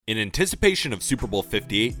In anticipation of Super Bowl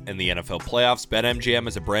 58 and the NFL playoffs, BetMGM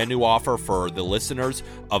has a brand new offer for the listeners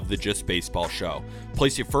of the Just Baseball Show.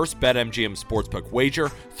 Place your first BetMGM Sportsbook wager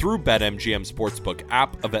through BetMGM Sportsbook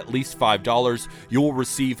app of at least $5. You will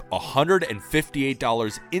receive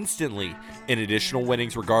 $158 instantly in additional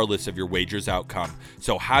winnings regardless of your wager's outcome.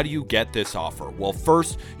 So how do you get this offer? Well,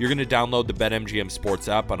 first, you're going to download the BetMGM Sports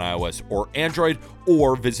app on iOS or Android,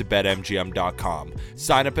 or visit BetMGM.com.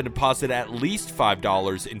 Sign up and deposit at least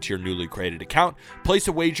 $5 into your newly created account. Place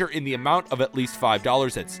a wager in the amount of at least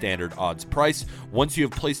 $5 at standard odds price. Once you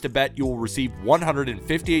have placed a bet, you will receive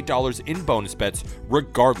 $158 in bonus bets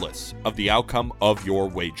regardless of the outcome of your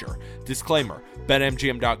wager. Disclaimer: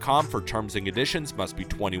 BetMGM.com for terms and conditions. Must be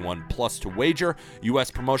 21 plus to wager.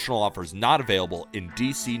 U.S. promotional offers not available in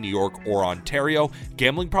D.C., New York, or Ontario.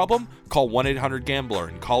 Gambling problem? Call 1-800-GAMBLER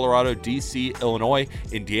in Colorado, D.C., Illinois,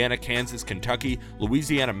 Indiana, Kansas, Kentucky,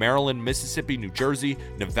 Louisiana, Maryland, Mississippi, New Jersey,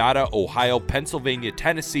 Nevada, Ohio, Pennsylvania,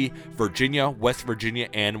 Tennessee, Virginia, West Virginia,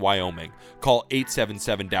 and Wyoming. Call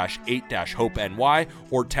 877-8-HOPE-NY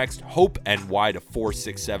or text HOPE-NY to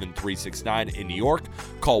 467-369 in New York.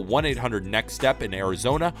 Call 1-800-NEXT-STEP in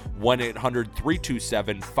Arizona,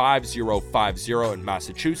 1-800-327-5050 in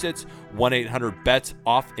Massachusetts,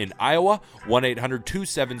 1-800-BETS-OFF in Iowa,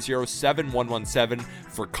 1-800-270-7117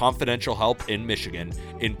 for confidential help in Michigan,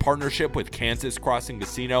 in partnership with Kansas Crossing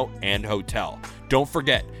Casino and Hotel. Don't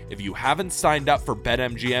forget, if you haven't signed up for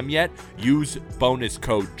BetMGM yet, use bonus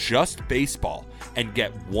code JUSTBASEBALL and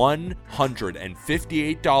get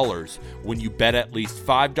 $158 when you bet at least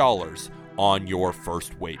 $5 on your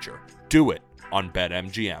first wager. Do it on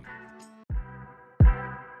BetMGM.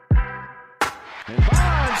 And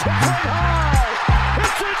Bonds hit right high.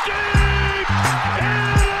 It's a deep. It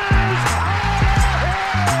is out of here.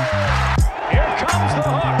 Here comes the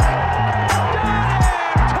hook. Got him.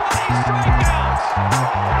 20 strikeouts.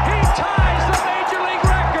 He ties the major league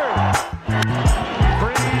record.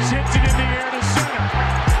 Freese hits it in the air to center.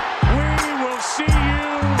 We will see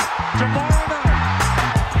you tomorrow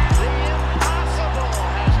night. The impossible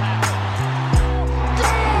has happened. Goal!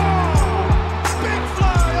 Big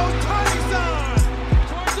fly, Ohtani-san.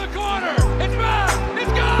 Towards the corner. It's back.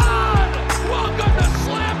 It's gone. Welcome to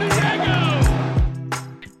Slam Diego.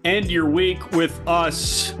 End your week with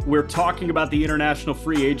us. We're talking about the international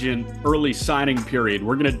free agent early signing period.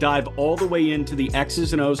 We're going to dive all the way into the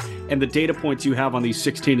X's and O's and the data points you have on these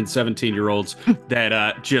 16 and 17-year-olds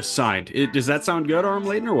that just signed. Does that sound good, Arm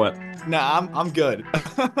Layton, or what? No, I'm good.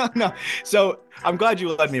 No, so I'm glad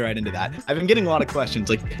you led me right into that. I've been getting a lot of questions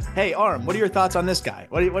like, hey, Arm, what are your thoughts on this guy?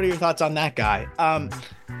 What are your thoughts on that guy?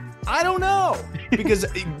 I don't know, because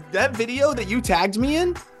that video that you tagged me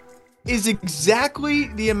in is exactly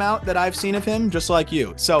the amount that I've seen of him, just like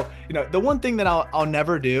you. So, the one thing that I'll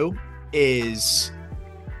never do is,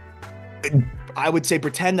 I would say,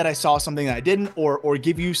 pretend that I saw something that I didn't, or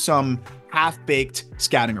give you some half-baked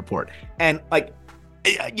scouting report. And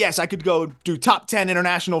yes, I could go do top 10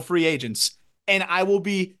 international free agents, and I will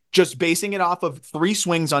be just basing it off of 3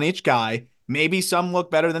 swings on each guy. Maybe some look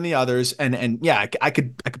better than the others. And yeah, I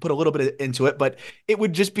could put a little bit into it, but it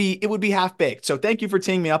would be half baked. So thank you for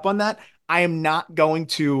teeing me up on that. I am not going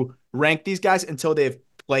to rank these guys until they've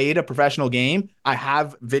played a professional game. I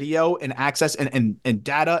have video and access and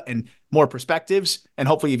data and more perspectives, and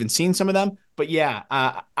hopefully even seen some of them. But yeah,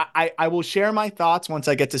 I will share my thoughts once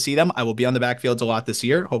I get to see them. I will be on the backfields a lot this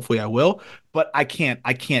year. Hopefully I will, but I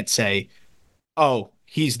can't say, oh,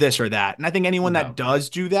 he's this or that. And I think anyone that does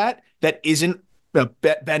do that isn't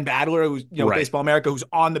Ben Badler, who's right. Baseball America, who's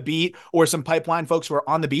on the beat, or some pipeline folks who are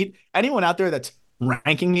on the beat. Anyone out there that's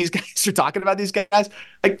ranking these guys or talking about these guys,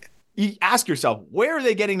 you ask yourself, where are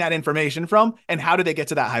they getting that information from, and how do they get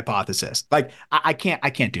to that hypothesis? I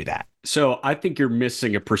can't do that. So I think you're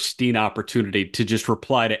missing a pristine opportunity to just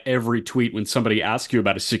reply to every tweet when somebody asks you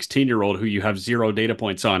about a 16-year-old who you have 0 data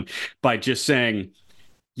points on, by just saying,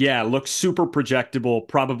 yeah, looks super projectable,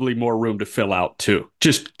 probably more room to fill out too.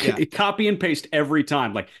 Just copy and paste every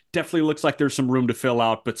time. Definitely looks like there's some room to fill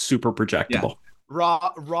out, but super projectable. Yeah.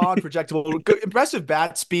 Raw and projectable. Good, impressive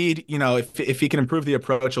bat speed. If he can improve the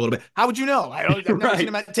approach a little bit. How would you know? I've never seen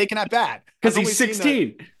him taking at bat. Because he's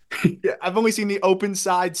 16. I've only seen the open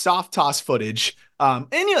side soft toss footage.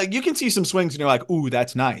 And you can see some swings and you're like, ooh,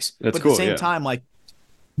 that's nice. That's but cool, at the same time,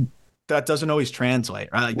 that doesn't always translate,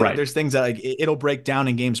 right? There's things that it'll break down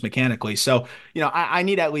in games mechanically. So, I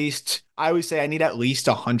need at least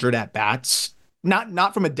 100 at bats,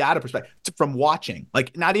 not from a data perspective, from watching,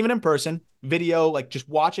 not even in person, video, just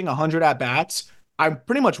watching 100 at bats. I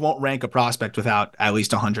pretty much won't rank a prospect without at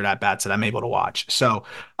least 100 at bats that I'm able to watch. So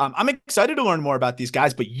I'm excited to learn more about these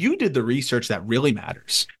guys, but you did the research that really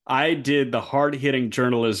matters. I did the hard-hitting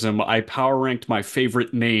journalism. I power ranked my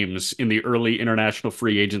favorite names in the early international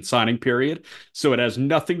free agent signing period. So it has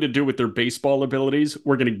nothing to do with their baseball abilities.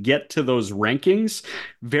 We're going to get to those rankings.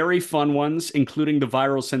 Very fun ones, including the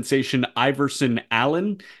viral sensation Iverson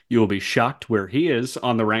Allen. You will be shocked where he is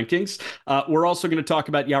on the rankings. We're also going to talk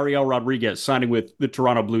about Yariel Rodriguez signing with the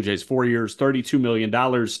Toronto Blue Jays, 4 years, $32 million.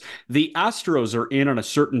 The Astros are in on a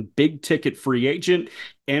certain big-ticket free agent,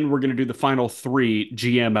 and we're going to do the final 3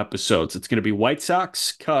 GM episodes. It's going to be White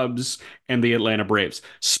Sox, Cubs, and the Atlanta Braves.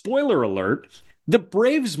 Spoiler alert, the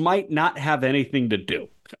Braves might not have anything to do,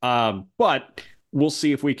 but we'll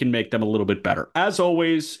see if we can make them a little bit better. As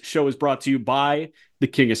always, show is brought to you by the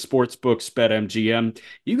king of sportsbooks, BetMGM.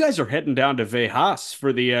 You guys are heading down to Vegas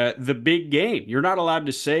for the big game. You're not allowed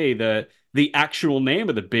to say the actual name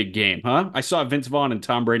of the big game, huh? I saw Vince Vaughn and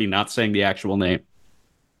Tom Brady not saying the actual name.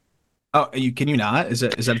 Oh, can you not? Is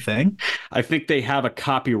that a thing? I think they have a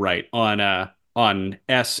copyright on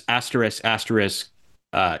S ER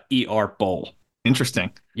Bowl.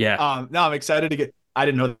 Interesting. Yeah. No, I'm excited to get. I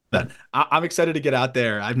didn't know that. I'm excited to get out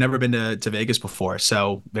there. I've never been to Vegas before,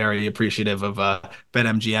 so very appreciative of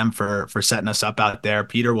BetMGM for setting us up out there.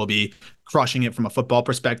 Peter will be crushing it from a football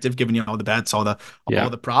perspective, giving you all the bets, all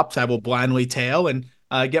the props. I will blindly tail and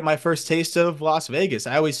get my first taste of Las Vegas.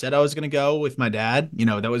 I always said I was going to go with my dad.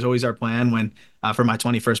 That was always our plan when for my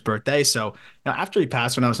 21st birthday. So after he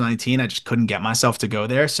passed when I was 19, I just couldn't get myself to go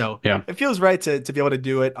there. So it feels right to be able to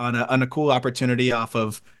do it on a cool opportunity off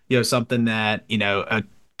of something that a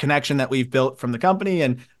connection that we've built from the company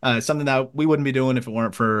and something that we wouldn't be doing if it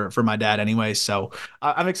weren't for my dad anyway. So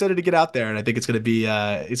I'm excited to get out there, and I think it's gonna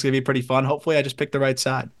be pretty fun. Hopefully, I just picked the right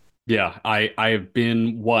side. Yeah, I have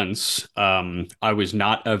been once. I was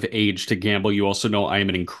not of age to gamble. You also know I am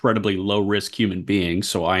an incredibly low risk human being,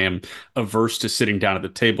 so I am averse to sitting down at the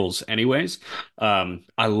tables anyways.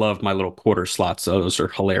 I love my little quarter slots. Those are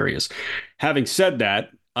hilarious. Having said that,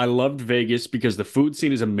 I loved Vegas because the food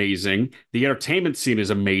scene is amazing. The entertainment scene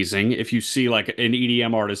is amazing. If you see like an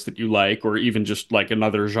EDM artist that you like, or even just like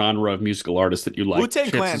another genre of musical artist that you like, Wu-Tang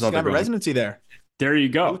Clan's gonna have a residency there. There you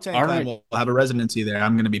go. Wu-Tang Clan will have a residency there.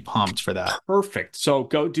 I'm going to be pumped for that. Perfect. So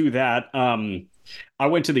go do that. I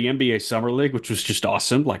went to the NBA Summer League, which was just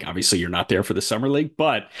awesome. Like, obviously, you're not there for the Summer League,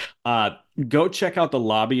 but go check out the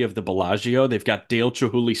lobby of the Bellagio. They've got Dale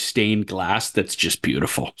Chihuly stained glass that's just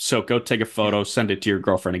beautiful. So go take a photo, send it to your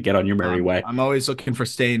girlfriend, and get on your merry way. I'm always looking for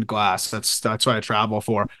stained glass. That's what I travel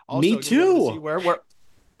for. Also, me too.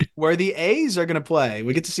 Where the A's are going to play.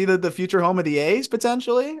 We get to see the future home of the A's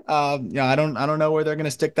potentially. I don't know where they're going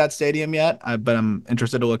to stick that stadium yet, but I'm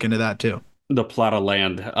interested to look into that too. The plot of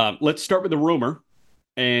land. Let's start with the rumor,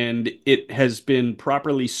 and it has been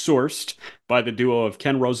properly sourced by the duo of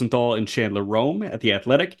Ken Rosenthal and Chandler Rome at The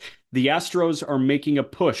Athletic. The Astros are making a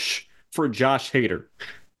push for Josh Hader,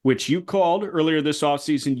 which you called earlier this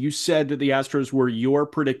offseason. You said that the Astros were your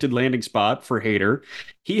predicted landing spot for Hader.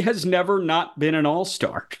 He has never not been an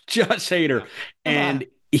all-star, Josh Hader. And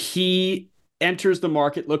he enters the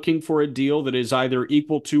market looking for a deal that is either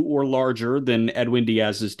equal to or larger than Edwin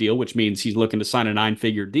Diaz's deal, which means he's looking to sign a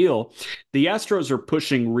 9-figure deal. The Astros are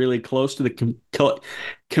pushing really close to the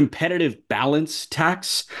competitive balance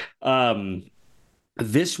tax.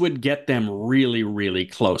 This would get them really, really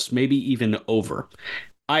close, maybe even over.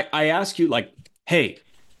 I ask you, like, hey,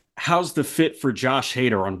 how's the fit for Josh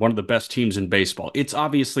Hader on one of the best teams in baseball? It's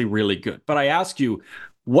obviously really good. But I ask you,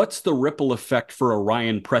 what's the ripple effect for a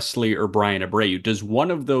Ryan Presley or Brian Abreu? Does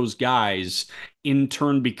one of those guys in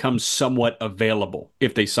turn become somewhat available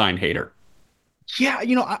if they sign Hader? Yeah,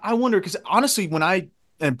 I wonder, because honestly,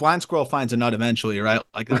 and blind squirrel finds a nut eventually, right?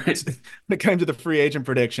 Like when it came to the free agent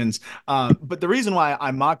predictions. But the reason why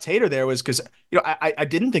I mocked Hader there was because, I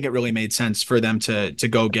didn't think it really made sense for them to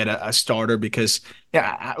go get a starter because,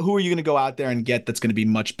 who are you going to go out there and get that's going to be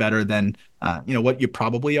much better than, what you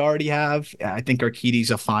probably already have? I think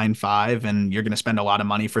Urquidy's a fine 5, and you're going to spend a lot of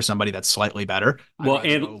money for somebody that's slightly better. Well,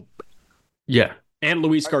 and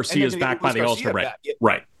Luis Garcia is back by the All-Star break.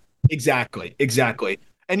 Right. Exactly.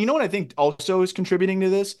 And you know what I think also is contributing to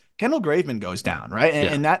this? Kendall Graveman goes down, right?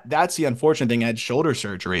 And that's the unfortunate thing. I had shoulder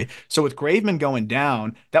surgery. So with Graveman going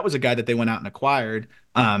down, that was a guy that they went out and acquired.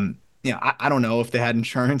 I don't know if they had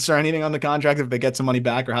insurance or anything on the contract, if they get some money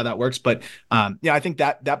back or how that works. But I think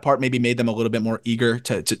that part maybe made them a little bit more eager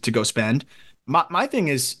to go spend. My thing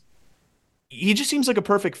is, he just seems like a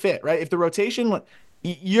perfect fit, right? If the rotation,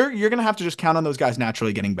 you're going to have to just count on those guys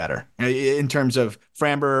naturally getting better in terms of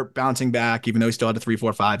Framber bouncing back, even though he still had a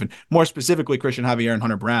 3.45, and more specifically Christian Javier and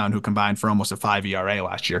Hunter Brown, who combined for almost a 5 ERA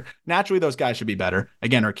last year. Naturally, those guys should be better.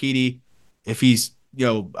 Again, Urquidy, if he's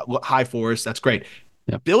high fours, that's great.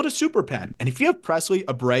 Yep. Build a super pen, and if you have Presley,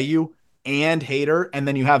 Abreu, and Hader, and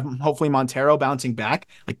then you have hopefully Montero bouncing back,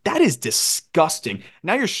 like that is disgusting.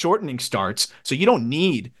 Now you're shortening starts, so you don't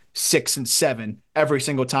need 6 and 7 every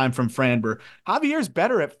single time from Framber. Javier's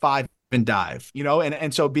better at 5 and dive,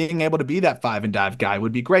 and so being able to be that 5 and dive guy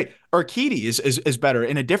would be great. Urquidy is better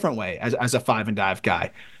in a different way as a 5 and dive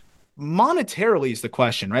guy. Monetarily is the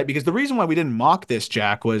question, right? Because the reason why we didn't mock this,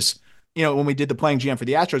 Jack, was when we did the playing GM for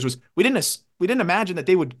the Astros was we didn't imagine that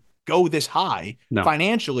they would go this high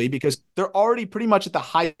financially, because they're already pretty much at the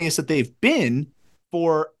highest that they've been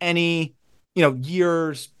for any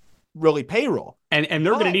years really payroll. And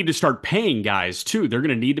they're going to need to start paying guys too. They're going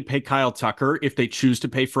to need to pay Kyle Tucker. If they choose to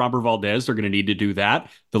pay Framber Valdez, they're going to need to do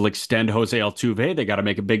that. They'll extend Jose Altuve. They got to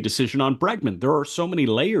make a big decision on Bregman. There are so many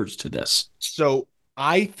layers to this. So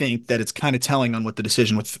I think that it's kind of telling on what the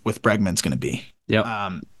decision with Bregman's going to be.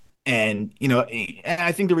 Yeah. And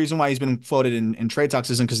I think the reason why he's been floated in trade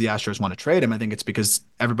talks isn't because the Astros want to trade him. I think it's because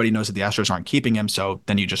everybody knows that the Astros aren't keeping him. So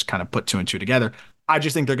then you just kind of put 2 and 2 together. I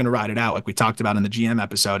just think they're going to ride it out, like we talked about in the GM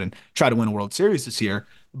episode, and try to win a World Series this year.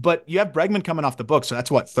 But you have Bregman coming off the book, so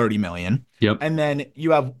that's what, $30 million. Yep. And then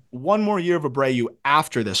you have one more year of Abreu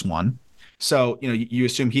after this one. So you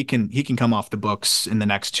assume he can come off the books in the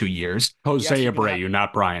next 2 years. Jose Abreu,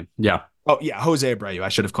 not Brian. Yeah. Oh, yeah, Jose Abreu. I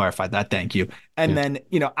should have clarified that. Thank you. And then,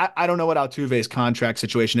 I don't know what Altuve's contract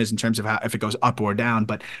situation is in terms of if it goes up or down,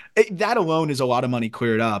 but that alone is a lot of money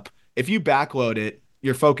cleared up. If you backload it,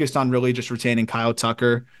 you're focused on really just retaining Kyle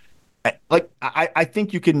Tucker. I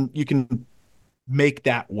think you can make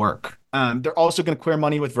that work. They're also going to clear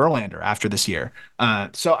money with Verlander after this year.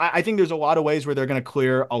 So I think there's a lot of ways where they're going to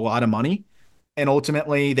clear a lot of money, and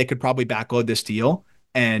ultimately they could probably backload this deal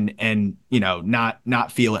and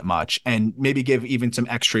not feel it much, and maybe give even some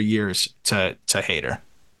extra years to Hader.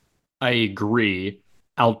 I agree.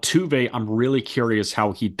 Altuve, I'm really curious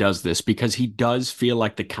how he does this, because he does feel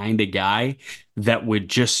like the kind of guy that would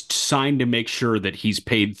just sign to make sure that he's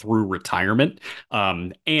paid through retirement,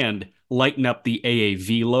 and lighten up the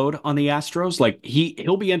AAV load on the Astros. Like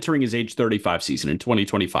he'll be entering his age 35 season in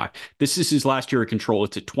 2025. This is his last year of control.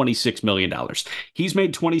 It's at $26 million. He's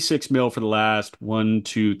made 26 mil for the last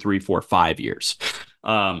 5 years.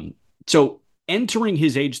 So entering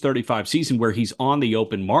his age 35 season where he's on the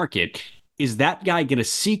open market, is that guy going to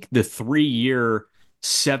seek the 3-year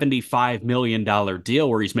 $75 million deal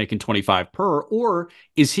where he's making 25 per, or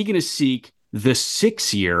is he going to seek the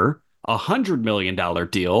 6-year $100 million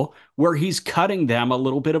deal where he's cutting them a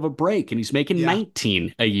little bit of a break and he's making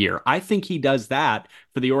 19 a year? I think he does that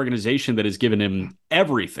for the organization that has given him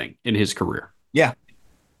everything in his career. Yeah,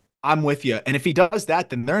 I'm with you. And if he does that,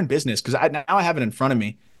 then they're in business, because now I have it in front of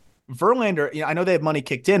me. Verlander, I know they have money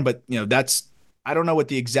kicked in, but I don't know what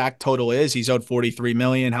the exact total is. He's owed $43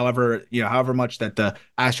 million, however much that the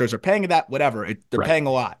Astros are paying that, whatever. They're paying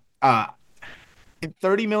a lot.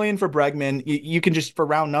 $30 million for Bregman. You can just, for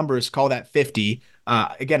round numbers, call that 50.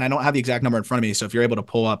 Again, I don't have the exact number in front of me, so if you're able to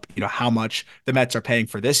pull up, how much the Mets are paying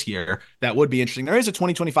for this year, that would be interesting. There is a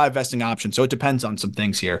 2025 vesting option, so it depends on some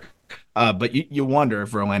things here. But you wonder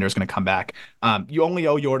if Verlander is going to come back. You only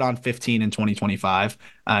owe Jordan 15 in 2025.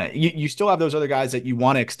 You still have those other guys that you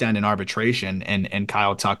want to extend in arbitration, and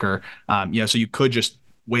Kyle Tucker. So you could just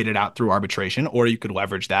wait it out through arbitration, or you could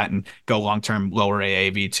leverage that and go long-term lower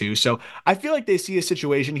AAV too. So I feel like they see a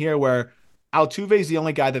situation here where Altuve is the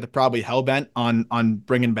only guy that they're probably hell-bent on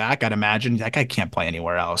bringing back. I'd imagine that guy can't play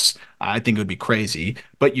anywhere else. I think it would be crazy.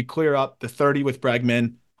 But you clear up the 30 with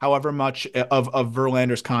Bregman, however much of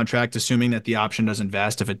Verlander's contract, assuming that the option doesn't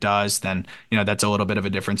vest. If it does, then that's a little bit of a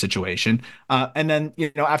different situation. And then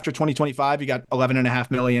after 2025, you got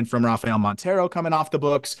 $11.5 million from Rafael Montero coming off the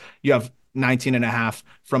books. You have 19.5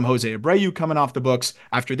 from Jose Abreu coming off the books.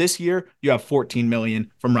 After this year, you have 14 million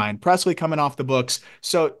from Ryan Presley coming off the books.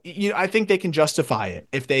 So I think they can justify it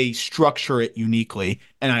if they structure it uniquely.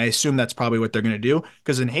 And I assume that's probably what they're going to do.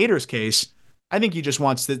 Because in Hader's case, I think he just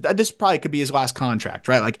wants this probably could be his last contract,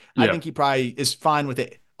 right? I think he probably is fine with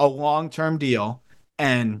it. A long-term deal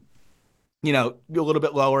and, a little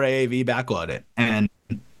bit lower AAV, backload it. And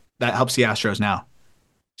that helps the Astros now.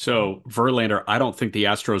 So Verlander, I don't think the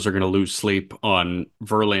Astros are going to lose sleep on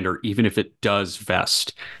Verlander, even if it does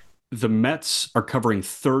vest. the Mets are covering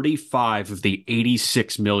 35 of the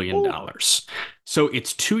 $86 million. So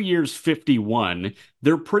it's 2 years, 51.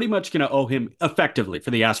 They're pretty much going to owe him effectively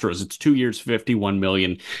for the Astros. It's 2 years, 51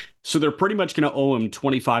 million. So they're pretty much going to owe him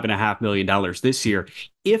 $25.5 million this year.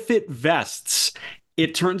 If it vests,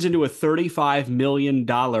 it turns into a $35 million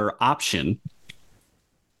option.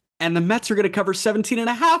 And the Mets are going to cover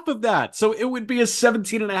 17.5 of that. So it would be a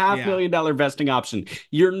 $17.5 million vesting option.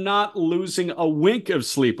 You're not losing a wink of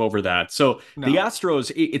sleep over that. So the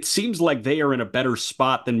Astros, it seems like they are in a better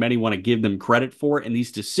spot than many want to give them credit for. And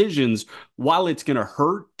these decisions, while it's going to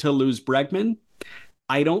hurt to lose Bregman,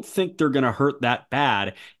 I don't think they're going to hurt that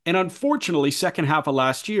bad. And unfortunately, second half of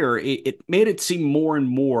last year, it made it seem more and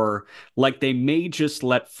more like they may just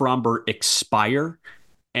let Framber expire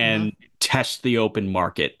and test the open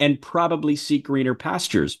market and probably seek greener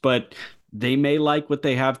pastures. But they may like what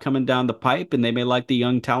they have coming down the pipe, and they may like the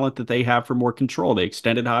young talent that they have for more control. They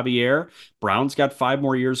extended Javier. Brown's got 5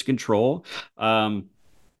 more years of control.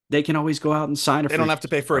 They can always go out and sign a They don't have to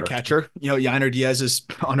pay for a catcher. Yainer Diaz is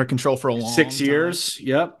under control for a long 6 years. time.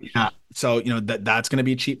 Yep. Yeah. So, that's going to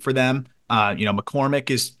be cheap for them. McCormick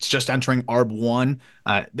is just entering ARB1.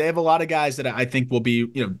 They have a lot of guys that I think will be,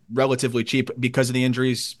 relatively cheap because of the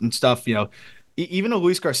injuries and stuff. Even a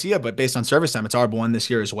Luis Garcia, but based on service time, it's ARB1 this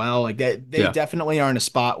year as well. Like they definitely are in a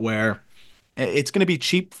spot where it's going to be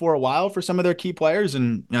cheap for a while for some of their key players,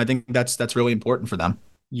 and I think that's really important for them.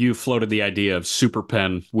 You floated the idea of super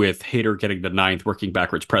pen with Hader getting the 9th, working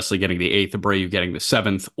backwards, Presley getting the 8th, Abreu getting the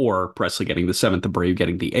 7th, or Presley getting the 7th, Abreu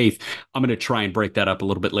getting the 8th. I'm going to try and break that up a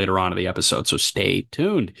little bit later on in the episode, so stay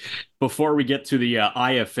tuned. Before we get to the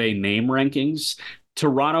IFA name rankings,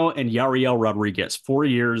 Toronto and Yariel Rodriguez, 4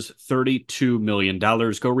 years, $32 million.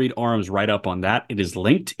 Go read Arm's write-up on that. It is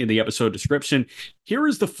linked in the episode description. Here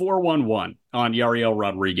is the 411 on Yariel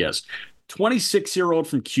Rodriguez. 26-year-old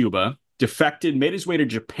from Cuba, defected, made his way to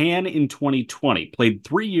Japan in 2020, played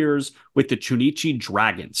 3 years with the Chunichi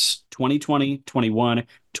Dragons, 2020, 21,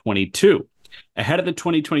 22. Ahead of the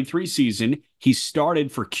 2023 season, he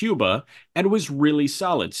started for Cuba and was really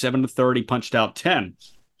solid, 7-30, punched out 10.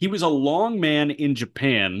 He was a long man in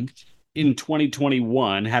Japan in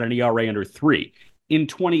 2021, had an ERA under 3. In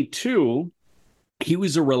 22, he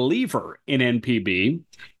was a reliever in NPB,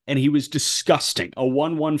 and he was disgusting. A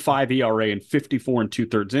 1.15 ERA in 54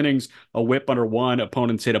 2/3 innings, a whip under 1.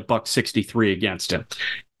 Opponents hit a $163 against him.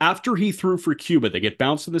 After he threw for Cuba, they get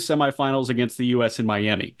bounced in the semifinals against the U.S. in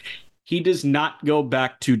Miami. He does not go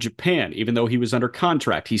back to Japan, even though he was under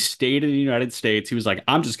contract. He stayed in the United States. He was like,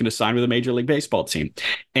 I'm just going to sign with a Major League Baseball team.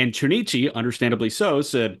 And Chunichi, understandably so,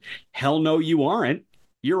 said, hell no, you aren't.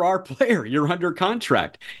 You're our player. You're under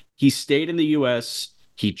contract. He stayed in the U.S.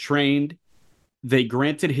 He trained. They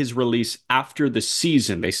granted his release after the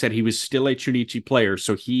season. They said he was still a Chunichi player,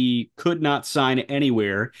 so he could not sign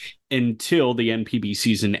anywhere until the NPB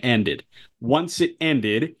season ended. Once it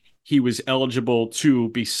ended, he was eligible to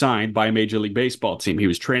be signed by a Major League Baseball team. He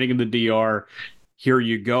was training in the DR. Here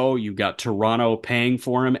you go. You got Toronto paying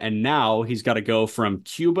for him, and now he's got to go from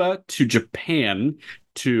Cuba to Japan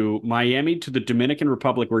to Miami to the Dominican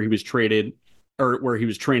Republic where he was traded, or where he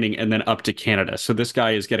was training, and then up to Canada. So this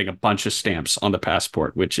guy is getting a bunch of stamps on the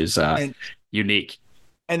passport, which is unique.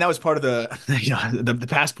 And that was part of the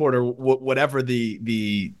passport or whatever.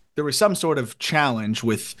 There was some sort of challenge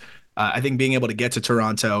with, I think, being able to get to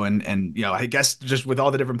Toronto, and I guess just with all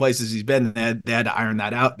the different places he's been, they had to iron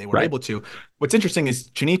that out. They were able to. What's interesting is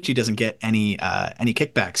Chunichi doesn't get any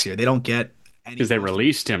kickbacks here. They don't get. Because they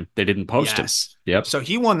released him. They didn't post him. Yep. So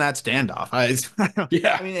he won that standoff.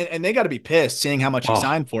 Yeah. I mean, and they got to be pissed seeing how much he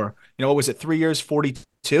signed for. What was it? 3 years,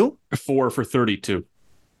 42? 4 for 32.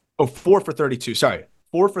 Oh, 4 for 32. Sorry.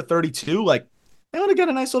 4 for 32. Like, they would have got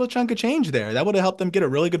a nice little chunk of change there. That would have helped them get a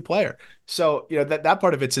really good player. So, that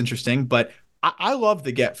part of it's interesting. But I love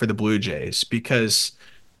the get for the Blue Jays because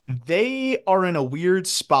they are in a weird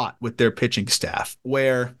spot with their pitching staff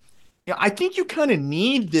where I think you kind of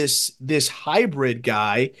need this hybrid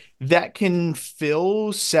guy that can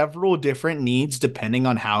fill several different needs depending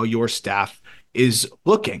on how your staff is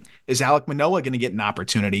looking. Is Alek Manoah going to get an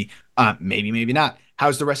opportunity? Maybe, maybe not.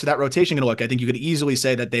 How's the rest of that rotation going to look? I think you could easily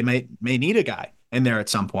say that they may need a guy in there at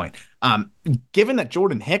some point. Given that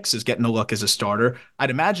Jordan Hicks is getting a look as a starter, I'd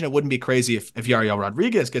imagine it wouldn't be crazy if Yariel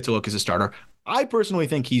Rodriguez gets a look as a starter. I personally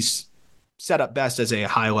think he's set up best as a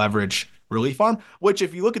high leverage relief arm, which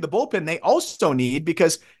if you look at the bullpen, they also need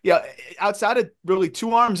because outside of really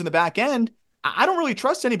 2 arms in the back end, I don't really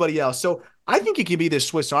trust anybody else. So I think it could be this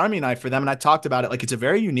Swiss Army knife for them. And I talked about it like it's a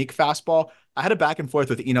very unique fastball. I had a back and forth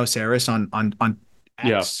with Eno Saris on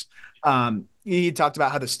X. He talked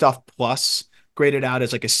about how the Stuff Plus graded out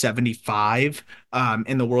as like a 75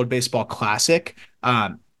 in the World Baseball Classic.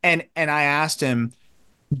 And I asked him,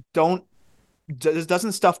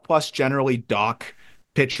 doesn't Stuff Plus generally dock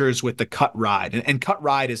pitchers with the cut ride? And cut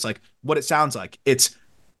ride is like what it sounds like. It's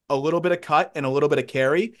a little bit of cut and a little bit of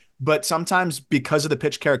carry, but sometimes because of the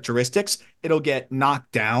pitch characteristics, it'll get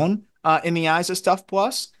knocked down in the eyes of Stuff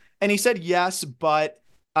Plus. And he said yes, but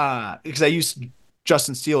because I used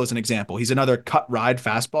Justin Steele as an example. He's another cut ride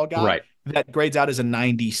fastball guy that grades out as a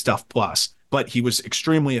 90 Stuff Plus, but he was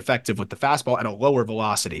extremely effective with the fastball at a lower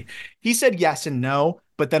velocity. He said yes and no,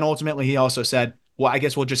 but then ultimately he also said, well, I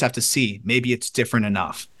guess we'll just have to see. Maybe it's different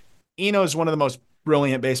enough. Eno is one of the most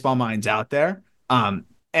brilliant baseball minds out there.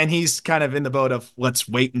 And he's kind of in the boat of let's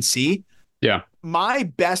wait and see. Yeah. My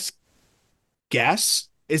best guess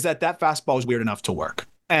is that fastball is weird enough to work.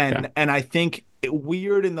 And I think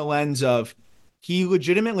weird in the lens of he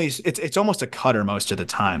legitimately, it's almost a cutter most of the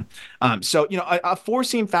time. So, a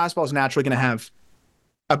four-seam fastball is naturally going to have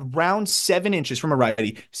around 7 inches from a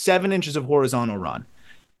righty, 7 inches of horizontal run.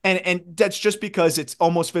 And that's just because it's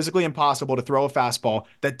almost physically impossible to throw a fastball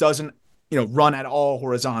that doesn't, run at all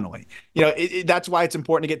horizontally. That's why it's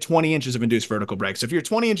important to get 20 inches of induced vertical break. So if you're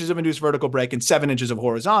 20 inches of induced vertical break and 7 inches of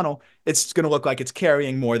horizontal, it's going to look like it's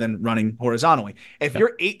carrying more than running horizontally. If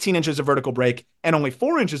you're 18 inches of vertical break and only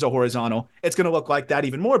 4 inches of horizontal, it's going to look like that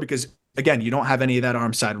even more because, again, you don't have any of that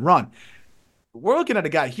arm side run. We're looking at a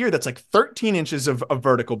guy here that's like 13 inches of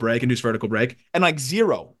vertical break, induced vertical break, and like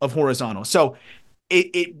 0 of horizontal. So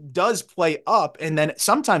it does play up, and then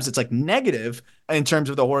sometimes it's like negative in terms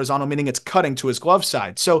of the horizontal, meaning it's cutting to his glove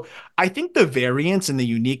side. So I think the variance and the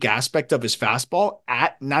unique aspect of his fastball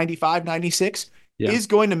at 95, 96 is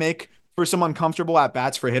going to make for some uncomfortable at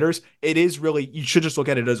bats for hitters. It is really, you should just look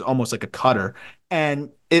at it as almost like a cutter,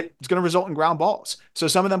 and it's going to result in ground balls. So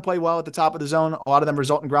some of them play well at the top of the zone. A lot of them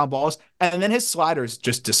result in ground balls. And then his slider is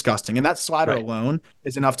just disgusting. And that slider alone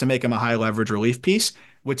is enough to make him a high leverage relief piece.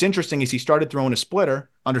 What's interesting is he started throwing a splitter,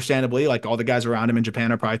 understandably, like all the guys around him in Japan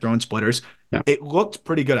are probably throwing splitters. Yeah. It looked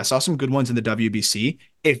pretty good. I saw some good ones in the WBC.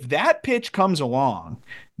 If that pitch comes along,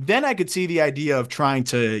 then I could see the idea of trying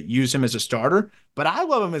to use him as a starter. But I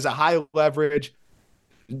love him as a high leverage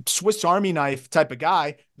Swiss Army knife type of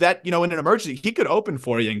guy that, in an emergency, he could open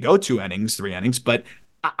for you and go 2 innings, 3 innings. But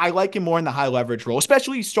I like him more in the high leverage role,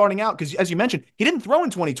 especially starting out, because as you mentioned, he didn't throw in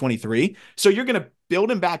 2023. So you're going to build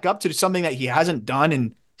him back up to something that he hasn't done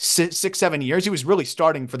in 6-7 years. He was really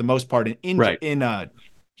starting for the most part in Cuba.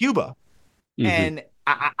 Mm-hmm. And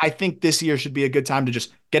I think this year should be a good time to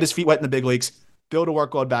just get his feet wet in the big leagues, build a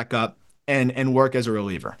workload back up, and work as a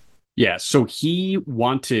reliever. Yeah, so he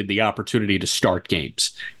wanted the opportunity to start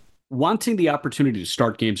games. Wanting the opportunity to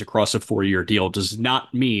start games across a 4-year deal does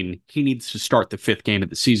not mean he needs to start the 5th game of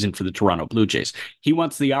the season for the Toronto Blue Jays. He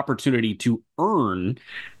wants the opportunity to earn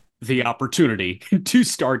the opportunity to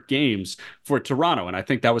start games for Toronto. And I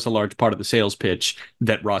think that was a large part of the sales pitch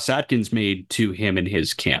that Ross Atkins made to him in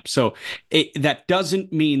his camp. So that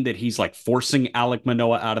doesn't mean that he's like forcing Alek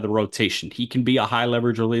Manoah out of the rotation. He can be a high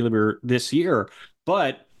leverage reliever this year,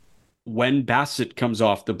 but when Bassett comes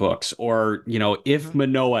off the books, or, if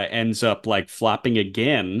Manoah ends up like flopping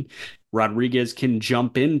again, Rodriguez can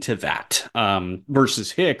jump into that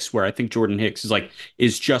versus Hicks, where I think Jordan Hicks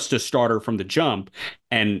is just a starter from the jump.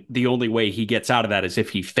 And the only way he gets out of that is if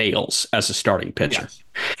he fails as a starting pitcher.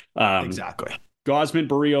 Yes. Exactly. Gausman,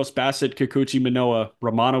 Barrios, Bassett, Kikuchi, Manoah,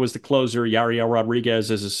 Romano is the closer, Yariel Rodriguez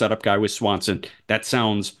is a setup guy with Swanson. That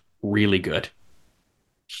sounds really good.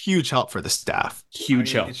 Huge help for the staff.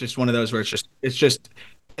 Huge help. It's just one of those where it's just,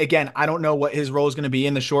 again, I don't know what his role is going to be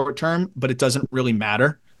in the short term, but it doesn't really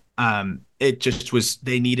matter. It just was,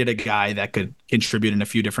 they needed a guy that could contribute in a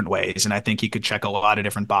few different ways. And I think he could check a lot of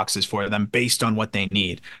different boxes for them based on what they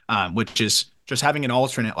need, which is just having an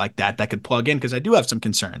alternate like that could plug in. Cause I do have some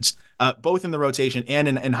concerns, both in the rotation and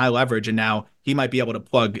in high leverage. And now he might be able to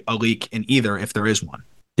plug a leak in either if there is one.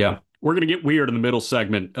 Yeah. We're going to get weird in the middle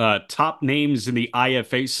segment. Top names in the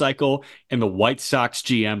IFA cycle and the White Sox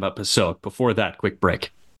GM episode. Before that, quick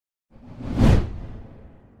break.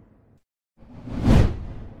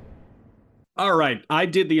 All right. I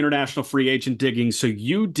did the international free agent digging, so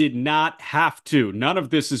you did not have to. None of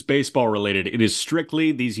this is baseball related. It is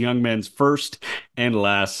strictly these young men's first and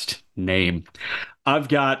last name. I've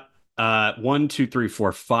got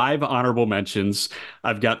 5 honorable mentions.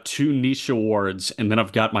 I've got 2 niche awards, and then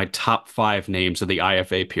I've got my top 5 names of the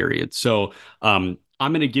IFA period. So I'm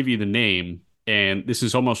going to give you the name, and this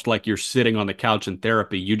is almost like you're sitting on the couch in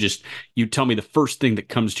therapy. You tell me the first thing that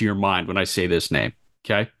comes to your mind when I say this name.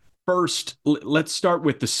 Okay. First, let's start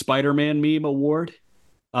with the Spider-Man meme award.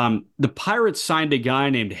 The Pirates signed a guy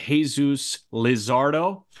named Jesus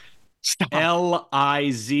Lizardo. Stop.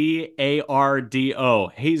 Lizardo.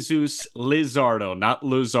 Jesus Lizardo, not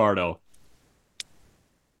Luzardo.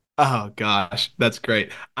 Oh gosh, that's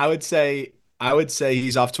great. I would say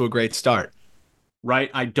he's off to a great start.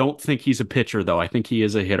 Right? I don't think he's a pitcher, though. I think he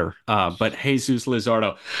is a hitter. But Jesus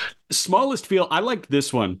Lizardo. Smallest field. I like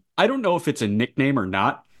this one. I don't know if it's a nickname or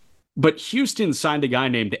not, but Houston signed a guy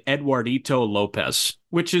named Eduardito Lopez,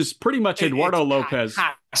 which is pretty much Eduardo Lopez.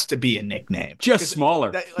 Has to be a nickname. Just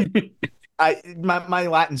smaller. My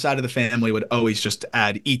Latin side of the family would always just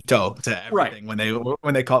add Ito to everything when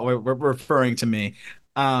they call we're referring to me.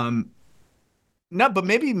 No, but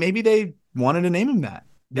maybe they wanted to name him that.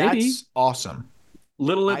 Maybe. That's awesome.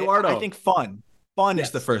 Little Eduardo. I think fun. Fun is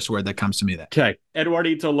the first word that comes to me. Okay.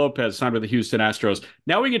 Eduardito Lopez signed with the Houston Astros.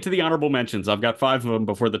 Now we get to the honorable mentions. I've got 5 of them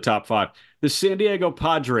before the top 5. The San Diego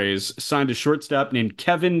Padres signed a shortstop named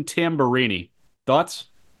Kevin Tamburini. Thoughts?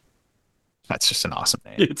 That's just an awesome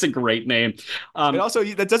name. It's a great name. And also,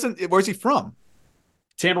 where's he from?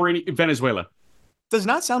 Tamburini, Venezuela. Does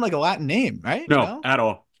not sound like a Latin name, right? No, at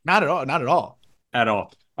all. Not at all. Not at all. At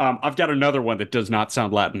all. I've got another one that does not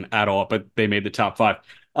sound Latin at all, but they made the top 5.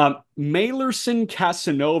 Mailerson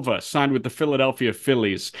Casanova signed with the Philadelphia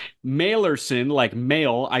Phillies. Mailerson, like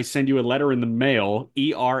mail, I send you a letter in the mail,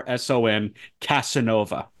 Erson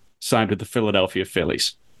Casanova, signed with the Philadelphia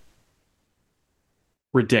Phillies.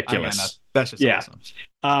 Ridiculous. That's just awesome.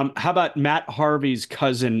 How about Matt Harvey's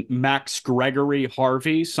cousin, Max Gregory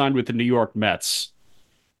Harvey, signed with the New York Mets?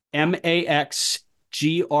 Maxgregori.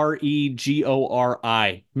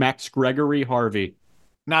 Max Gregory Harvey.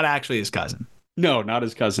 Not actually his cousin. No, not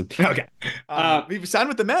his cousin. Okay. He signed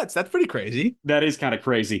with the Mets. That's pretty crazy. That is kind of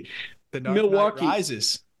crazy. The Dark Milwaukee Knight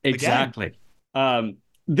rises. Exactly.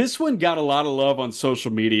 This one got a lot of love on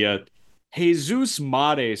social media. Jesus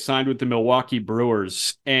Mate signed with the Milwaukee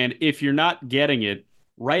Brewers. And if you're not getting it,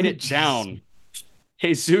 write it down.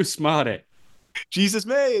 Jesus Mate. Jesus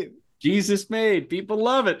made. Jesus made. People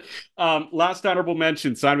love it. Last honorable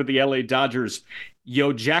mention, signed with the LA Dodgers.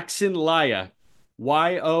 Yo Jackson Laya.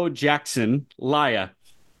 Y.O. Jackson Laya.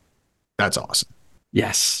 That's awesome.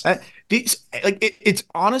 Yes. It's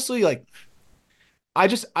honestly like,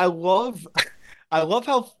 I love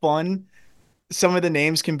how fun some of the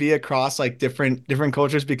names can be across like different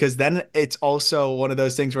cultures, because then it's also one of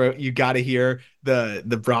those things where you got to hear the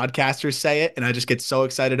broadcasters say it, and I just get so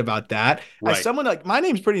excited about that. Right. As someone like, my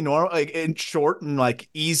name's pretty normal, like in short and like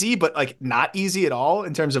easy, but like not easy at all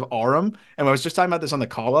in terms of Aram. And I was just talking about this on the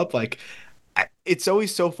call up, like it's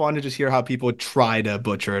always so fun to just hear how people try to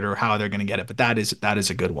butcher it or how they're going to get it. But that is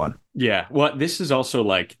a good one. Yeah. Well, this is also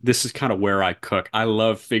like, this is kind of where I cook. I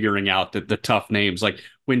love figuring out the tough names. Like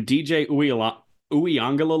when DJ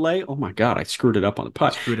Uiagalelei, oh my God, I screwed it up on the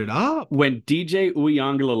putt. Screwed it up. When DJ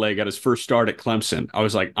Uiagalelei got his first start at Clemson, I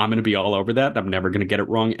was like, I'm going to be all over that. I'm never going to get it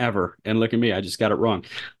wrong ever. And look at me, I just got it wrong.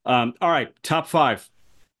 All right, top 5.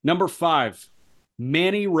 Number 5.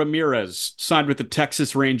 Manny Ramirez signed with the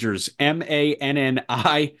Texas Rangers.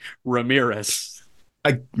 Manni Ramirez.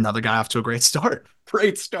 Another guy off to a great start.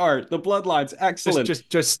 Great start. The bloodline's excellent.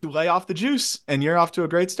 Just lay off the juice, and you're off to a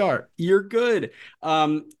great start. You're good.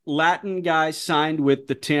 Latin guy signed with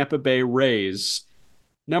the Tampa Bay Rays.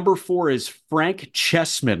 Number 4 is Frank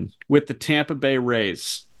Chessman with the Tampa Bay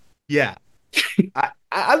Rays. Yeah.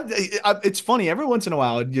 It's funny, every once in a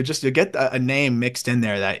while you get a name mixed in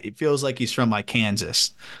there that it feels like he's from like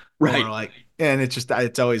Kansas, right? And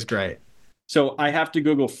it's always great. So I have to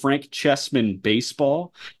Google Frank Chessman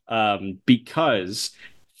baseball because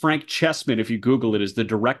Frank Chessman, if you Google it, is the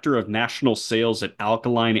director of national sales at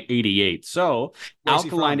Alkaline 88. So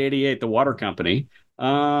Alkaline 88, the water company.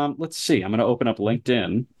 Let's see. I'm going to open up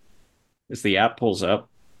LinkedIn as the app pulls up.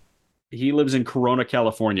 He lives in Corona,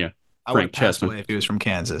 California. I would have passed away if he was from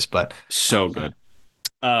Kansas, but so good.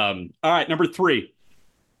 All right, number 3.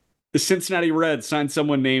 The Cincinnati Reds signed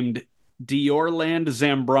someone named Diorland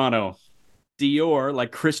Zambrano. Dior,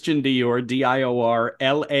 like Christian Dior, Diorland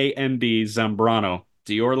Zambrano.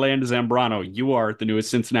 Diorland Zambrano. You are the newest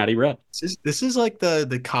Cincinnati Red. This is like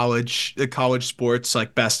the college sports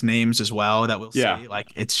like best names as well that we'll see.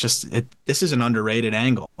 Like this is an underrated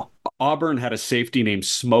angle. Auburn had a safety named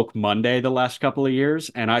Smoke Monday the last couple of years,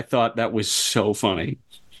 and I thought that was so funny.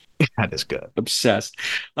 That is good. Obsessed.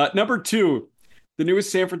 Number 2, the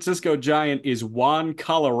newest San Francisco Giant is Juan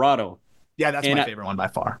Colorado. Yeah, that's my favorite one by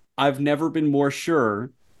far. I've never been more sure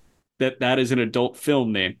that is an adult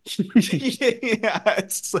film name. Yeah,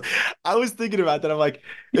 I was thinking about that. I'm like,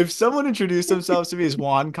 if someone introduced themselves to me as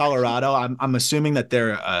Juan Colorado, I'm assuming that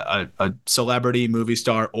they're a celebrity movie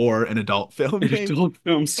star or an adult film An name. adult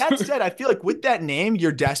film star. That said, I feel like with that name,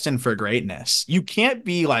 you're destined for greatness. You can't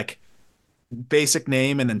be like basic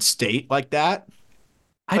name and then state like that.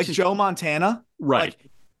 Like Joe Montana. Right. Like,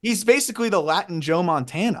 he's basically the Latin Joe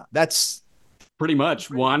Montana. That's pretty much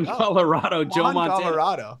Juan Colorado, Joe Montana.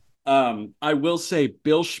 Colorado. I will say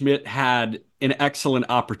Bill Schmidt had an excellent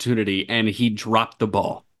opportunity and he dropped the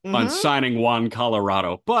ball on signing Juan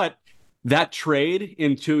Colorado. But that trade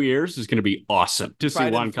in 2 years is going to be awesome to see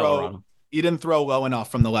Juan Colorado. He didn't throw low enough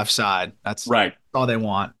from the left side. That's right. All they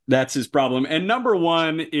want. That's his problem. And number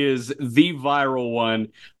one is the viral one.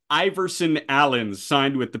 Iverson Allen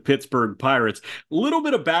signed with the Pittsburgh Pirates. Little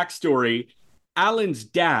bit of backstory. Allen's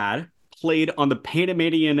dad played on the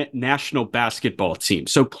Panamanian national basketball team.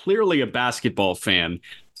 So clearly a basketball fan,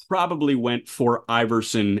 probably went for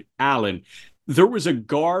Iverson Allen. There was a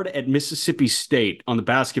guard at Mississippi State on the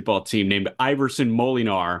basketball team named Iverson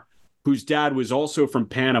Molinar, whose dad was also from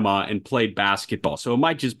Panama and played basketball. So it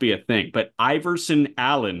might just be a thing. But Iverson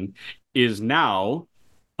Allen is now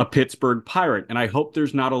a Pittsburgh Pirate. And I hope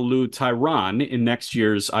there's not a Lou Tyron in next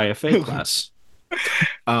year's IFA class. Oh,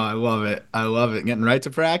 I love it. I love it. Getting right to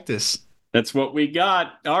practice. That's what we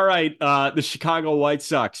got. All right. The Chicago White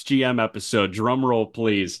Sox GM episode. Drum roll,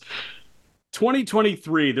 please.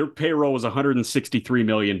 2023, their payroll was $163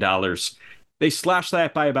 million. They slashed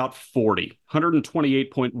that by about 40.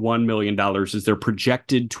 $128.1 million is their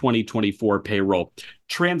projected 2024 payroll.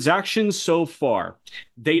 Transactions so far,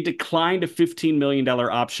 they declined a $15 million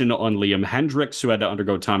option on Liam Hendriks, who had to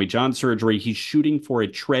undergo Tommy John surgery. He's shooting for a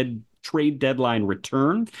trade deadline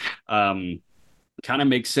return. Kind of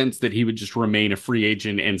makes sense that he would just remain a free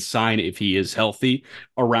agent and sign if he is healthy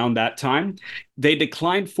around that time. They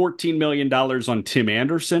declined $14 million on Tim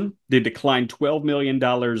Anderson. They declined $12 million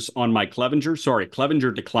on Mike Clevinger. Sorry,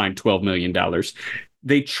 Clevinger declined $12 million.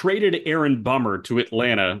 They traded Aaron Bummer to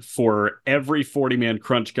Atlanta for every 40-man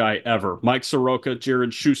crunch guy ever. Mike Soroka,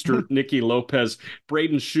 Jared Schuster, Nicky Lopez,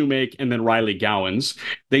 Braden Shoemake, and then Riley Gowans.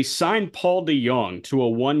 They signed Paul DeJong to a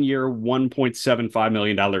one-year, $1.75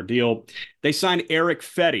 million deal. They signed Eric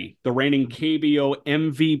Fetty, the reigning KBO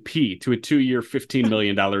MVP, to a 2-year, $15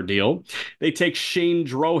 million deal. They take Shane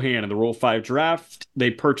Drohan in the Rule 5 draft. They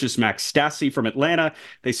purchase Max Stassi from Atlanta.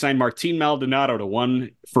 They signed Martin Maldonado to one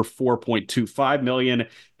for $4.25 million.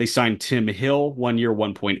 They signed Tim Hill, 1 year,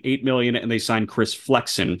 $1.8 million, and they signed Chris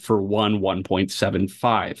Flexen for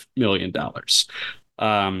 $1.75 million.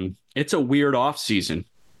 It's a weird offseason.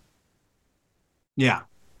 Yeah.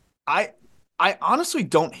 I honestly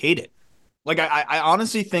don't hate it. Like, I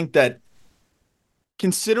honestly think that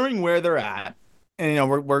considering where they're at, and, you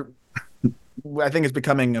know, I think it's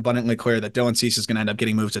becoming abundantly clear that Dylan Cease is going to end up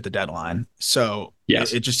getting moves at the deadline. So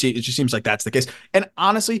yes, it just seems like that's the case. And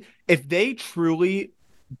honestly, if they truly,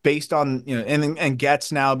 based on, you know, and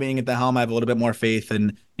Getz now being at the helm, I have a little bit more faith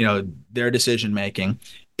in, you know, their decision making.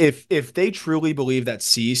 If they truly believe that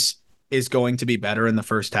Cease is going to be better in the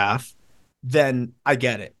first half, then I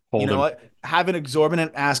get it. You know what? Have an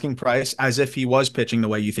exorbitant asking price as if he was pitching the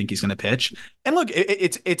way you think he's going to pitch. And look,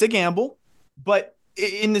 it's a gamble, but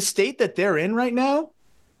in the state that they're in right now,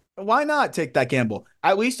 why not take that gamble?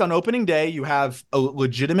 At least on opening day, you have a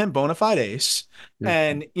legitimate bona fide ace. Mm-hmm.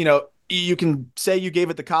 And, you know, you can say you gave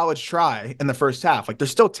it the college try in the first half. Like,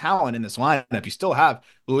 there's still talent in this lineup. You still have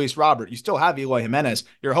Luis Robert. You still have Eloy Jimenez.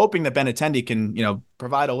 You're hoping that Benintendi can, you know,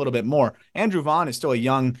 provide a little bit more. Andrew Vaughn is still a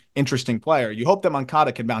young, interesting player. You hope that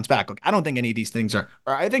Moncada can bounce back. Look, I don't think any of these things are,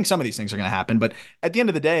 or I think some of these things are going to happen. But at the end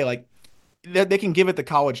of the day, like, they can give it the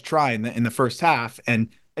college try in the first half. And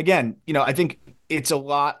again, you know, I think it's a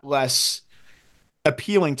lot less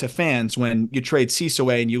appealing to fans when you trade Cease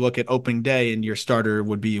away and you look at opening day and your starter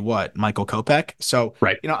would be what, Michael Kopech. So,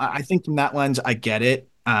 right. You know, I think from that lens, I get it.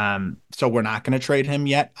 So we're not going to trade him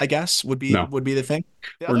yet, I guess would be the thing.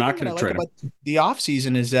 We're not going to trade him. The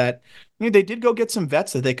offseason is that, you know, they did go get some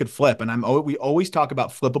vets that they could flip. And we always talk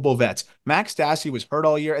about flippable vets. Max Stassi was hurt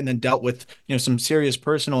all year and then dealt with, you know, some serious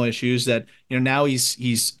personal issues that, you know, now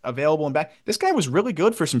he's available and back. This guy was really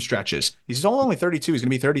good for some stretches. He's only 32. He's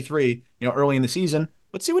going to be 33, you know, early in the season.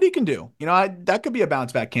 Let's see what he can do. You know, that could be a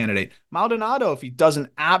bounce back candidate. Maldonado, if he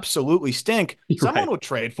doesn't absolutely stink, someone will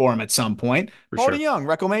trade for him at some point. Paul DeJong,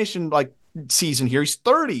 reclamation like season here. He's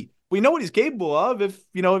 30. We know what he's capable of. If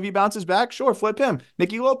he bounces back, sure, flip him.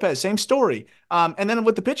 Nicky Lopez, same story. And then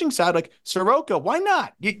with the pitching side, like Soroka, why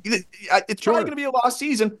not? It's probably going to be a lost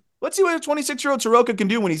season. Let's see what a 26-year-old Soroka can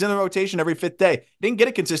do when he's in the rotation every fifth day. Didn't get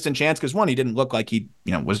a consistent chance because, one, he didn't look like he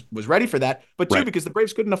was ready for that. But two, because the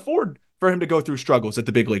Braves couldn't afford for him to go through struggles at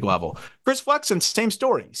the big league level. Chris Flexen, same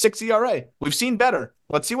story. 6 ERA. We've seen better.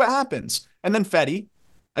 Let's see what happens. And then Fedde,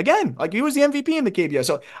 again, like he was the MVP in the KBO.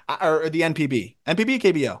 So, or the NPB. NPB,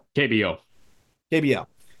 KBO? KBO. KBO.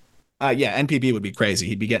 Yeah, NPB would be crazy.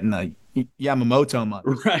 He'd be getting the Yamamoto money.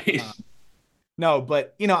 Right. No,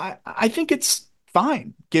 but, I think it's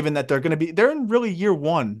fine, given that they're in really year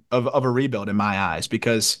one of a rebuild in my eyes,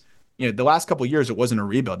 because the last couple of years it wasn't a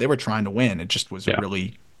rebuild. They were trying to win. It just was a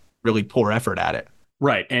really, really poor effort at it.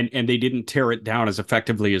 Right. And they didn't tear it down as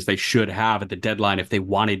effectively as they should have at the deadline if they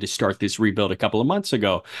wanted to start this rebuild a couple of months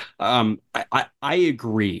ago. I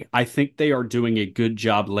agree. I think they are doing a good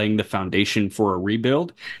job laying the foundation for a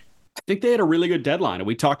rebuild. I think they had a really good deadline, and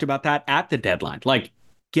we talked about that at the deadline. Like,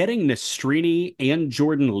 getting Nastrini and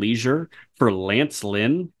Jordan Leisure for Lance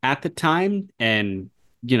Lynn at the time, and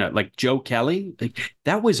like Joe Kelly, like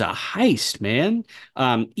that was a heist, man.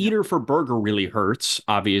 Eater for Berger really hurts,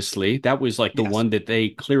 obviously. That was like the one that they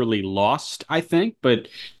clearly lost, I think. But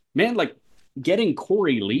man, like getting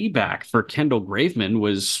Corey Lee back for Kendall Graveman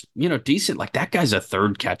was, decent. Like that guy's a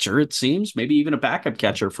third catcher, it seems, maybe even a backup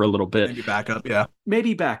catcher for a little bit. Maybe backup, yeah.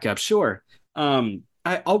 Maybe backup, sure.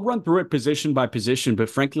 I'll run through it position by position, but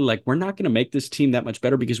frankly, like we're not going to make this team that much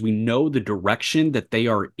better because we know the direction that they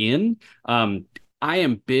are in. I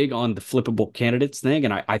am big on the flippable candidates thing,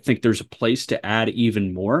 and I think there's a place to add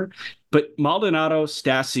even more. But Maldonado,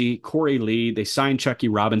 Stassi, Corey Lee, they signed Chucky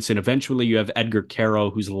Robinson. Eventually, you have Edgar Caro,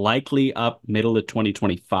 who's likely up middle of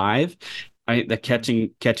 2025. The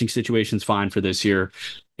catching situation's fine for this year.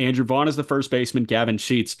 Andrew Vaughn is the first baseman. Gavin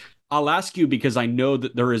Sheets. I'll ask you because I know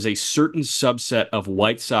that there is a certain subset of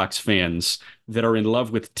White Sox fans that are in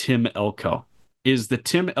love with Tim Elko. Is the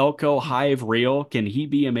Tim Elko hive real? Can he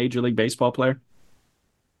be a Major League Baseball player?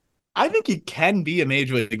 I think he can be a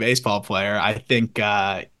Major League Baseball player. I think,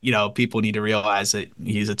 people need to realize that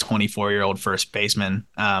he's a 24-year-old first baseman.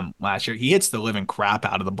 Last year, he hits the living crap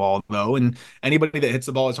out of the ball, though. And anybody that hits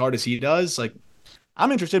the ball as hard as he does, like,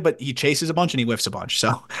 I'm interested, but he chases a bunch and he whiffs a bunch.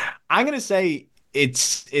 So I'm going to say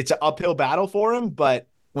it's an uphill battle for him, but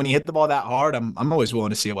when he hit the ball that hard, I'm always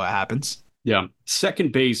willing to see what happens. Yeah.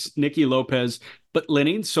 Second base, Nicky Lopez, but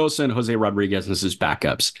Lenin Sosa and Jose Rodriguez as his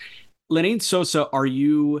backups. Lenin Sosa, are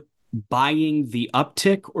you buying the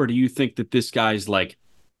uptick, or do you think that this guy's like,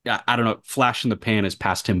 I don't know, flash in the pan has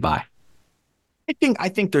passed him by? I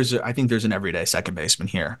think there's an everyday second baseman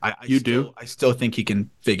here. I still think he can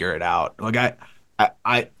figure it out. Like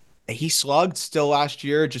he slugged still last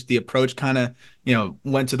year. Just the approach kind of,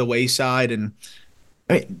 went to the wayside, and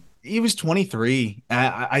he was 23.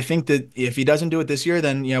 I think that if he doesn't do it this year,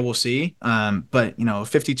 then we'll see. But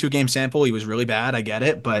 52 game sample, he was really bad. I get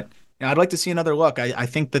it, but I'd like to see another look. I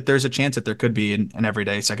think that there's a chance that there could be an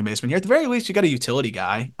everyday second baseman here. At the very least, you got a utility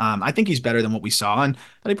guy. I think he's better than what we saw, and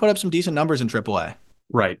he put up some decent numbers in AAA.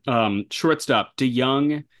 Right. Shortstop,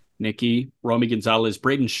 DeYoung, Nicky, Romy Gonzalez,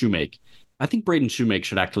 Braden Shoemake. I think Braden Shoemake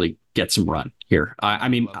should actually get some run here.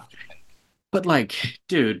 But like,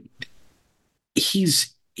 dude, he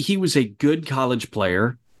was a good college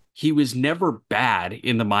player. He was never bad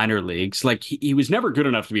in the minor leagues. Like he was never good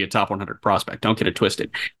enough to be a top 100 prospect. Don't get it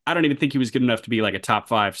twisted. I don't even think he was good enough to be like a top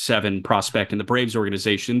 5-7 prospect in the Braves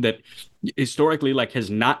organization that historically like has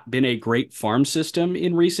not been a great farm system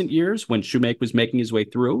in recent years when Shoemake was making his way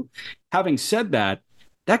through. Having said that,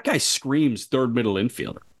 that guy screams third middle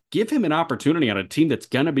infielder. Give him an opportunity on a team that's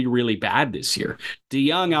going to be really bad this year.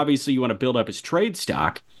 DeYoung, obviously you want to build up his trade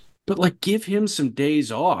stock, but like give him some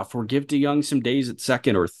days off, or give DeYoung some days at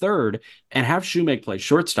second or third, and have Shoemake play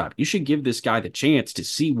shortstop. You should give this guy the chance to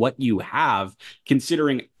see what you have,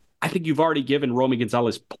 considering I think you've already given Romy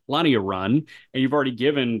Gonzalez plenty of run, and you've already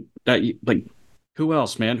given who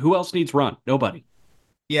else, man? Who else needs run? Nobody.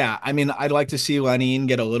 Yeah, I'd like to see Lenin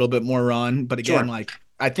get a little bit more run, but again, sure.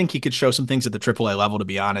 I think he could show some things at the AAA level, to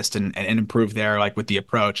be honest, and improve there, like with the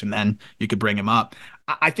approach, and then you could bring him up.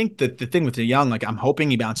 I think that the thing with DeYoung, like I'm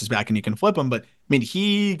hoping he bounces back and you can flip him, but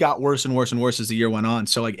he got worse and worse and worse as the year went on.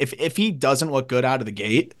 So like if he doesn't look good out of the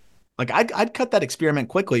gate, like I'd cut that experiment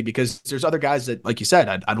quickly, because there's other guys that, like you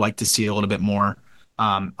said, I'd like to see a little bit more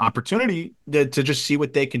opportunity to just see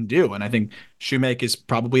what they can do. And I think Shoemake is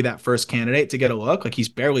probably that first candidate to get a look. Like he's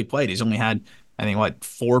barely played. He's only had,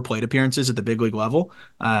 4 plate appearances at the big league level.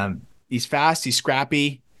 He's fast. He's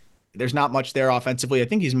scrappy. There's not much there offensively. I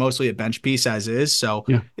think he's mostly a bench piece as is. So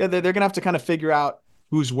yeah they're going to have to kind of figure out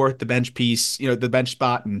who's worth the bench piece, the bench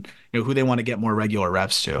spot, and who they want to get more regular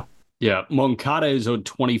reps to. Yeah, Moncada is owed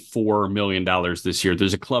 $24 million this year.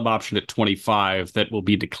 There's a club option at 25 that will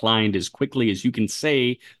be declined as quickly as you can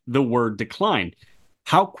say the word decline.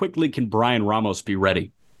 How quickly can Brian Ramos be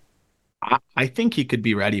ready? I think he could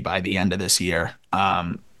be ready by the end of this year.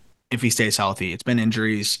 If he stays healthy. It's been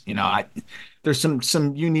injuries. There's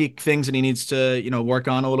some unique things that he needs to, work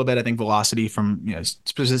on a little bit. I think velocity from,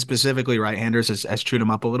 specifically right-handers has chewed him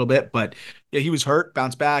up a little bit. But yeah, he was hurt,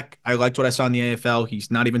 bounced back. I liked what I saw in the AFL. He's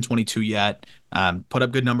not even 22 yet. Put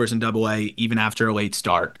up good numbers in Double-A even after a late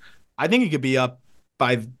start. I think he could be up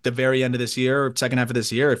by the very end of this year, or second half of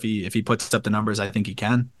this year, if he puts up the numbers. I think he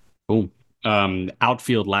can. Cool.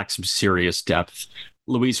 Outfield lacks some serious depth.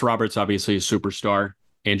 Luis Roberts, obviously a superstar.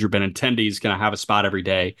 Andrew Benintendi is going to have a spot every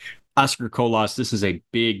day. Oscar Colas, this is a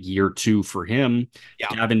big year 2 for him. Yeah.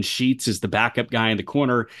 Gavin Sheets is the backup guy in the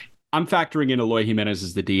corner. I'm factoring in Eloy Jimenez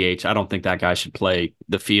as the DH. I don't think that guy should play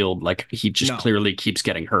the field. Like, he just clearly keeps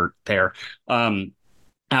getting hurt there.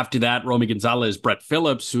 After that, Romy Gonzalez, Brett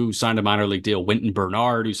Phillips, who signed a minor league deal, Winton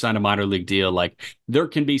Bernard, who signed a minor league deal. Like, there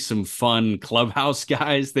can be some fun clubhouse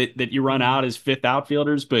guys that you run out as fifth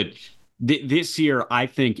outfielders, but this year, I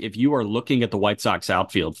think if you are looking at the White Sox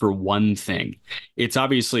outfield for one thing, it's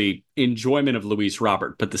obviously enjoyment of Luis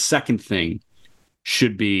Robert, but the second thing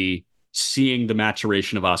should be seeing the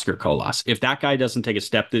maturation of Oscar Colas. If that guy doesn't take a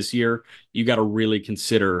step this year, you got to really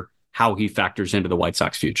consider how he factors into the White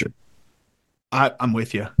Sox future. I'm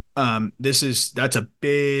with you. That's a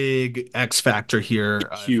big X factor here.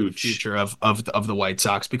 Huge for the future of the White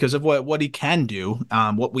Sox, because of what he can do,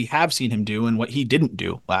 what we have seen him do, and what he didn't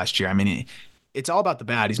do last year. I mean, it's all about the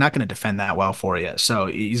bat. He's not going to defend that well for you, so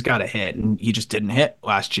he's got to hit, and he just didn't hit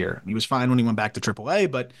last year. He was fine when he went back to AAA,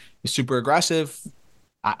 but he's super aggressive.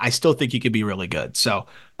 I still think he could be really good. So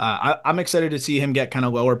I'm excited to see him get kind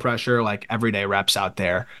of lower pressure, like everyday reps out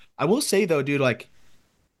there. I will say though, dude, like,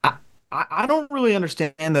 I don't really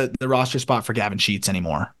understand the roster spot for Gavin Sheets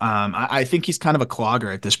anymore. I think he's kind of a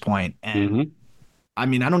clogger at this point. And I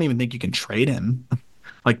mean, I don't even think you can trade him.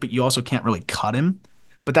 But you also can't really cut him.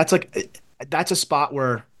 But that's a spot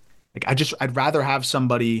where I'd rather have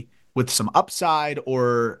somebody with some upside,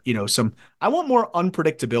 or, I want more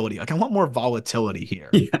unpredictability. Like, I want more volatility here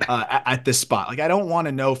at this spot. Like, I don't want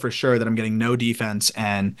to know for sure that I'm getting no defense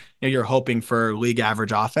and you're hoping for league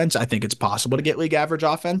average offense. I think it's possible to get league average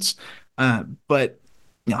offense. But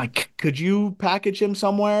could you package him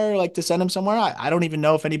somewhere, like to send him somewhere? I don't even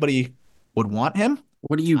know if anybody would want him.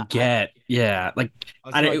 What do you get?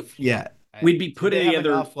 We'd be putting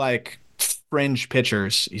together enough, fringe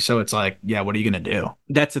pitchers, so it's like, what are you gonna do?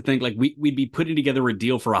 That's the thing. Like, we'd be putting together a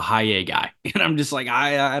deal for a high A guy, and I'm just like,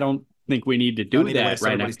 I don't think we need to do that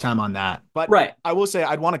right now. Time on that, but right. I will say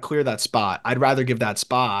I'd want to clear that spot. I'd rather give that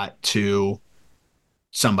spot to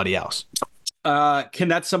somebody else. Can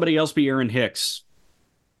that somebody else be Aaron Hicks?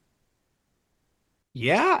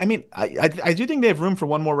 Yeah, I mean, I do think they have room for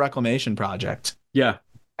one more reclamation project. Yeah,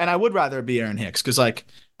 and I would rather be Aaron Hicks, because,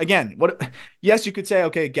 again, yes, you could say,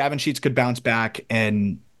 okay, Gavin Sheets could bounce back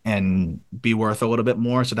and be worth a little bit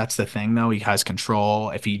more. So that's the thing, though. He has control.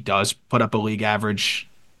 If he does put up a league average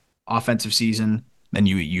offensive season, then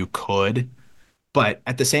you could. But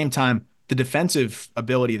at the same time, the defensive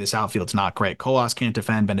ability of this outfield's not great. Colas can't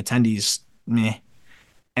defend. Benintendi's meh.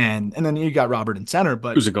 And then you got Robert in center,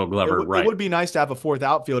 but who's a Gold Glover, right? It would be nice to have a fourth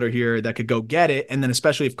outfielder here that could go get it. And then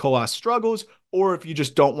especially if Colas struggles, or if you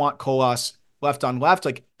just don't want Colas left on left,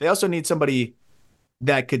 they also need somebody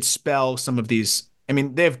that could spell some of these. I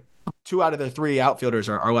mean, they have 2 out of their 3 outfielders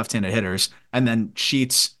are left-handed hitters, and then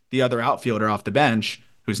Sheets, the other outfielder off the bench,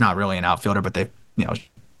 who's not really an outfielder, but they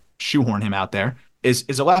shoehorn him out there, is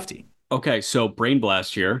a lefty. Okay, so brain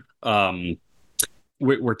blast here.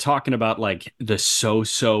 We're talking about the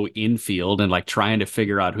so infield and trying to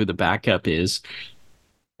figure out who the backup is.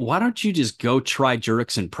 Why don't you just go try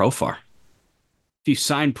Jurickson Profar? If you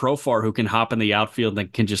sign Profar, who can hop in the outfield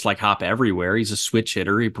and can just hop everywhere, he's a switch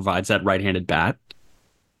hitter. He provides that right-handed bat.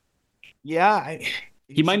 Yeah.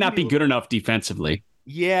 He might not be good enough defensively.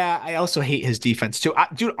 Yeah, I also hate his defense too.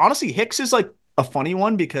 Dude, honestly, Hicks is a funny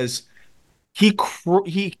one, because he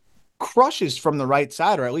crushes from the right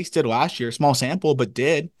side, or at least did last year. Small sample, but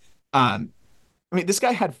did. I mean, this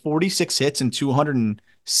guy had 46 hits and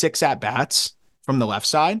 206 at-bats from the left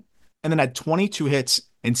side, and then had 22 hits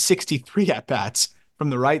and 63 at-bats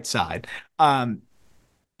from the right side.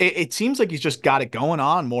 It seems like he's just got it going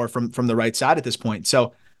on more from the right side at this point.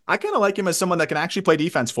 So I kind of like him as someone that can actually play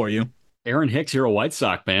defense for you. Aaron Hicks, you're a White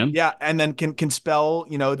Sox man. Yeah, and then can spell,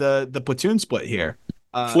 the platoon split here.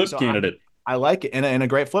 Flip candidate. I like it, and a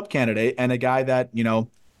great flip candidate, and a guy that,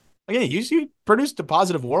 Again, he produced a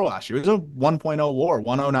positive WAR last year. It was a 1.0 WAR,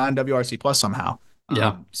 109 WRC plus somehow.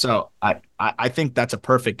 Yeah. So I think that's a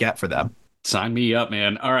perfect get for them. Sign me up,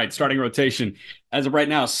 man. All right, starting rotation. As of right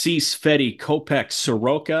now, Cease, Fedde, Kopech,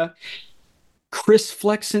 Soroka, Chris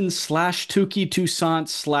Flexen / Tukey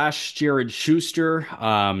Toussaint / Jared Schuster.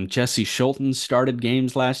 Jesse Schulten started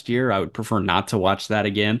games last year. I would prefer not to watch that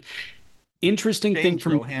again. Interesting thing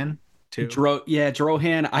from Drohan, too.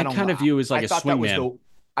 Drohan, I kind of view as like a swingman.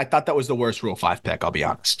 I thought that was the worst Rule 5 pick, I'll be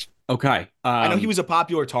honest. Okay. I know he was a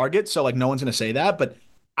popular target, so like no one's going to say that, but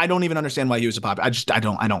I don't even understand why he was a popular. I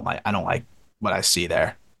don't like what I see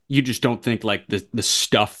there. You just don't think like the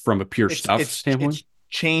stuff from a pure stuff standpoint? It's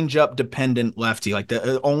change-up dependent lefty. Like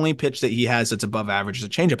the only pitch that he has that's above average is a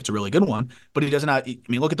change-up. It's a really good one, but he doesn't have, I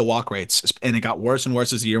mean, look at the walk rates, and it got worse and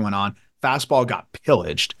worse as the year went on. Fastball got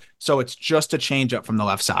pillaged. So it's just a change-up from the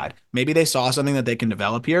left side. Maybe they saw something that they can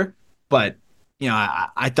develop here, but you know,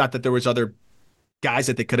 I thought that there was other guys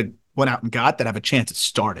that they could have went out and got that have a chance at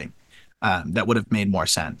starting. That would have made more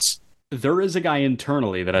sense. There is a guy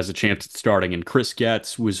internally that has a chance at starting, and Chris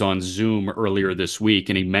Getz was on Zoom earlier this week,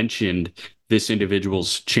 and he mentioned this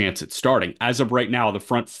individual's chance at starting. As of right now, the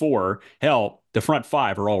front four, hell, the front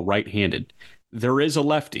five are all right-handed. There is a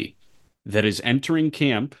lefty that is entering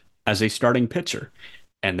camp as a starting pitcher,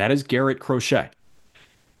 and that is Garrett Crochet.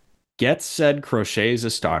 Getz said Crochet is a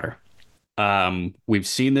starter. We've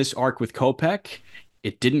seen this arc with Kopech.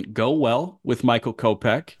 It didn't go well with Michael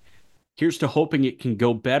Kopech. Here's to hoping it can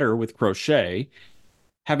go better with Crochet.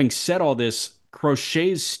 Having said all this,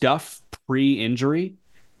 Crochet's stuff pre-injury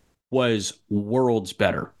was worlds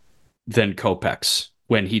better than Kopech's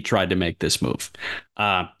when he tried to make this move.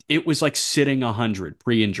 It was like sitting 100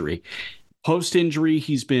 pre-injury. Post-injury,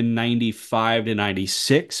 he's been 95 to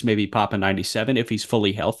 96, maybe pop a 97. If he's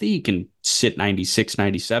fully healthy, he can sit 96,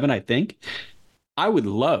 97, I think. I would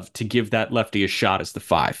love to give that lefty a shot as the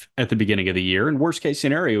 5 at the beginning of the year. And worst case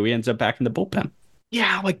scenario, he ends up back in the bullpen.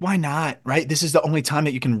 Yeah, like why not, right? This is the only time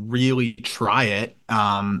that you can really try it,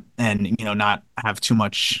 and not have too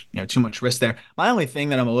much risk there. My only thing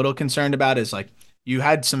that I'm a little concerned about is like you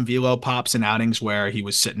had some velo pops and outings where he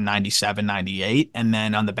was sitting 97, 98, and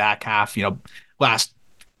then on the back half, last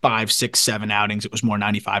 5, 6, 7 outings, it was more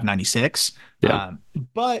 95, 96. Yeah.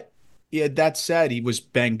 But yeah, that said, he was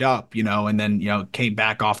banged up, and then, came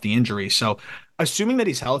back off the injury. So assuming that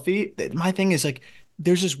he's healthy, my thing is like,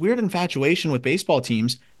 there's this weird infatuation with baseball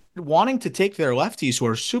teams wanting to take their lefties who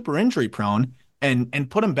are super injury prone and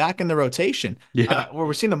put them back in the rotation. Yeah. Where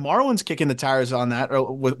we're seeing the Marlins kicking the tires on that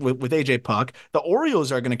with AJ Puck. The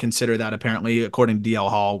Orioles are going to consider that apparently, according to DL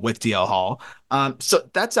Hall, with DL Hall. So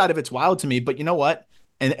that side of it's wild to me. But you know what?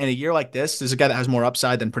 In a year like this, there's a guy that has more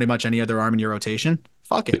upside than pretty much any other arm in your rotation.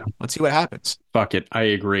 Fuck it. Let's see what happens. Fuck it. I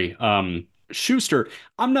agree. Schuster,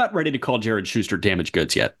 I'm not ready to call Jared Schuster damaged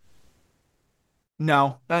goods yet.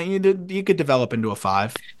 No, you could develop into a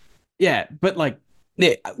 5. Yeah, but like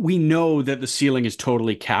we know that the ceiling is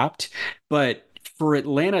totally capped, but for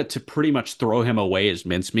Atlanta to pretty much throw him away as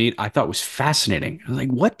mincemeat, I thought was fascinating. I was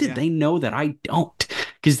like, what did they know that I don't?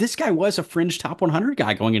 Because this guy was a fringe top 100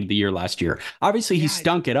 guy going into the year last year. Obviously, he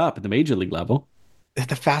stunk it up at the major league level.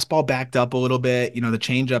 The fastball backed up a little bit. The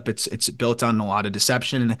changeup, it's built on a lot of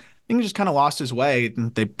deception. And I think he just kind of lost his way.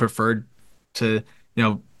 They preferred to,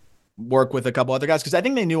 work with a couple other guys because I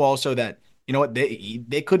think they knew also that,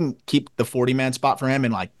 they couldn't keep the 40-man spot for him.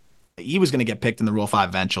 And like, he was going to get picked in the Rule 5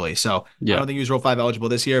 eventually. So I don't think he was Rule 5 eligible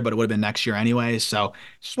this year, but it would have been next year anyway. So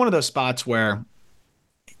it's just one of those spots where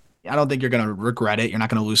I don't think you're going to regret it. You're not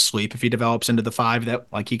going to lose sleep if he develops into the 5 that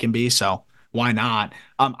like he can be. So why not?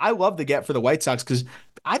 I love the get for the White Sox because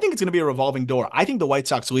I think it's going to be a revolving door. I think the White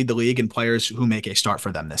Sox lead the league in players who make a start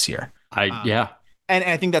for them this year. And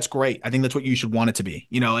I think that's great. I think that's what you should want it to be.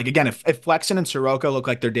 Like again, if Flexen and Soroka look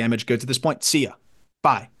like they're damaged goods at this point, see ya.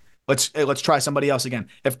 Bye. Let's try somebody else again.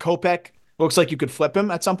 If Kopech looks like you could flip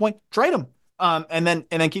him at some point, trade him. And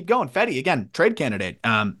then keep going. Fedde, again, trade candidate.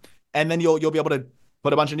 And then you'll be able to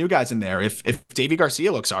put a bunch of new guys in there. If Davy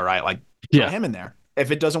Garcia looks all right, try him in there. If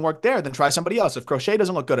it doesn't work there, then try somebody else. If Crochet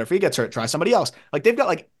doesn't look good, if he gets hurt, try somebody else. Like they've got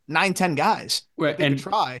like 9, 10 guys they can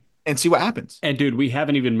try and see what happens. And dude, we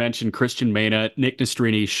haven't even mentioned Christian Mena, Nick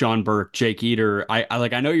Nastrini, Sean Burke, Jake Eder.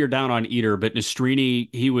 I know you're down on Eder, but Nastrini,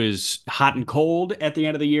 he was hot and cold at the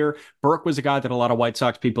end of the year. Burke was a guy that a lot of White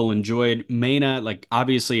Sox people enjoyed. Mena,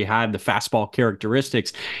 obviously had the fastball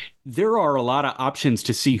characteristics. There are a lot of options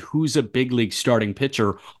to see who's a big league starting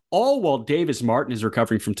pitcher, all while Davis Martin is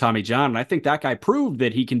recovering from Tommy John. And I think that guy proved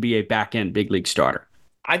that he can be a back-end big league starter.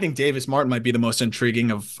 I think Davis Martin might be the most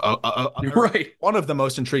intriguing of Right. one of the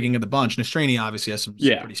most intriguing of the bunch. Nastrini obviously has some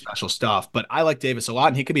pretty special stuff, but I like Davis a lot,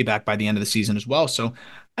 and he could be back by the end of the season as well. So,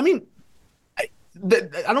 I mean, I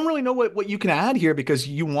don't really know what you can add here because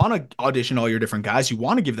you want to audition all your different guys. You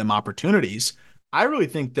want to give them opportunities. I really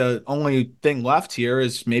think the only thing left here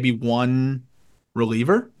is maybe one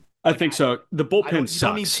reliever. I think so. The bullpen sucks. You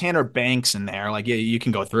don't need Tanner Banks in there. Like, yeah, you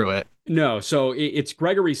can go through it. No, so it's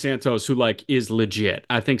Gregory Santos who is legit.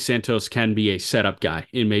 I think Santos can be a setup guy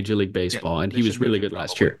in Major League Baseball, and he was really good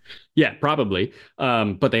last year. Yeah, probably.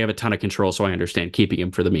 But they have a ton of control, so I understand keeping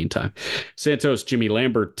him for the meantime. Santos, Jimmy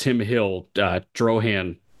Lambert, Tim Hill,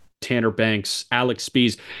 Drohan, Tanner Banks, Alex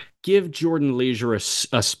Spees. Give Jordan Leisure a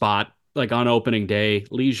spot. Like on opening day,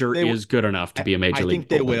 Leisure is good enough to be a Major League. I think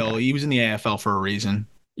they will. He was in the AFL for a reason.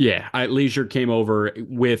 Yeah, Leisure came over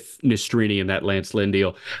with Nastrini in that Lance Lynn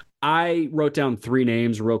deal. I wrote down 3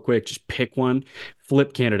 names real quick. Just pick one.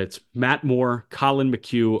 Flip candidates: Matt Moore, Colin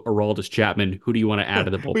McHugh, Aroldis Chapman. Who do you want to add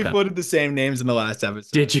to the bullpen? We voted the same names in the last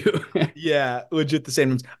episode. Did you? Yeah, legit the same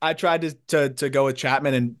names. I tried to go with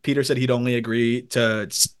Chapman, and Peter said he'd only agree to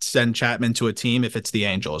send Chapman to a team if it's the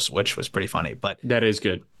Angels, which was pretty funny. But that is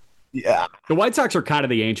good. Yeah, the White Sox are kind of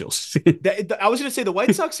the Angels. I was going to say the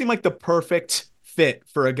White Sox seem like the perfect fit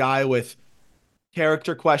for a guy with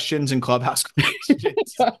character questions and clubhouse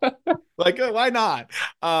questions. Like, why not?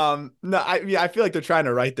 No, I feel like they're trying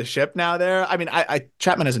to right the ship now there. I mean,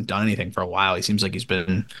 Chapman hasn't done anything for a while. He seems like he's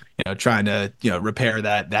been, trying to, repair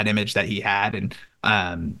that image that he had.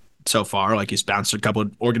 And so far, like, he's bounced a couple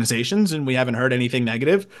of organizations and we haven't heard anything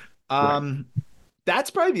negative. Right.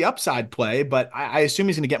 That's probably the upside play, but I assume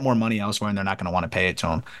he's going to get more money elsewhere and they're not going to want to pay it to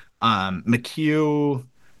him. McHugh,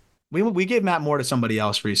 we gave Matt Moore to somebody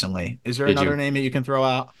else recently. Is there another name that you can throw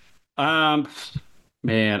out?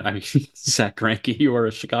 Man, I mean, Zach Greinke, you are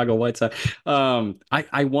a Chicago White Sox.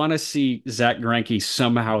 I want to see Zach Greinke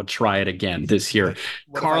somehow try it again this year.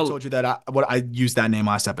 Carl, I told you that I used that name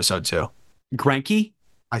last episode too. Greinke?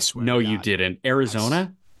 I swear. No, you didn't.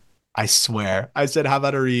 Arizona? I swear. I said, how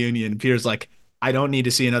about a reunion? Peter's like, I don't need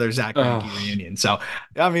to see another Zach Greinke reunion. So,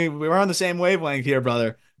 I mean, we're on the same wavelength here,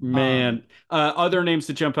 brother. Man, other names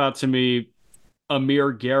to jump out to me: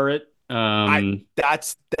 Amir Garrett.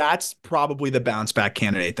 That's probably the bounce back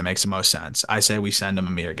candidate that makes the most sense. I say we send him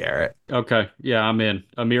Amir Garrett. Okay, yeah, I'm in.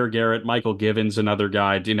 Amir Garrett, Michael Givens, another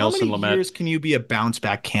guy. Dinelson Lamet. How many years can you be a bounce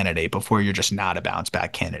back candidate before you're just not a bounce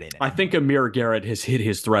back candidate anymore? I think Amir Garrett has hit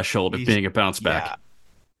his threshold of being a bounce back.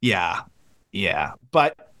 Yeah.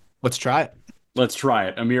 But let's try it. Let's try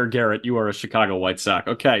it. Amir Garrett, you are a Chicago White Sox.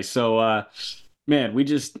 Okay, so man,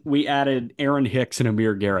 we added Aaron Hicks and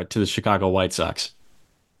Amir Garrett to the Chicago White Sox.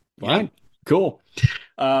 Fine. Yeah. Cool.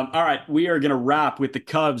 All right, we are going to wrap with the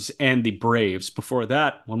Cubs and the Braves. Before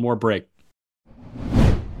that, one more break.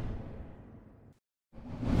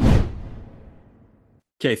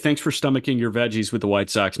 Okay, thanks for stomaching your veggies with the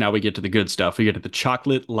White Sox. Now we get to the good stuff. We get to the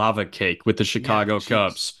chocolate lava cake with the Chicago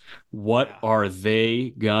Cubs. What are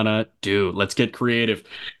they gonna do? Let's get creative.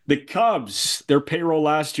 The Cubs, their payroll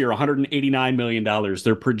last year, $189 million.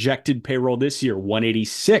 Their projected payroll this year,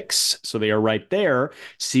 $186. So they are right there.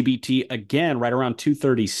 CBT, again, right around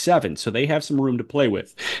 $237. So they have some room to play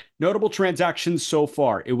with. Notable transactions so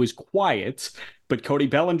far. It was quiet, but Cody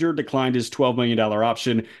Bellinger declined his $12 million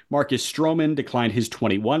option. Marcus Stroman declined his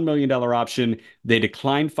 $21 million option. They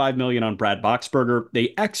declined $5 million on Brad Boxberger.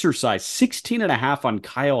 They exercised $16.5 on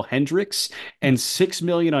Kyle Hendricks and $6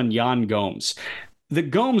 million on Yan Gomes. The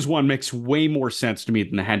Gomes one makes way more sense to me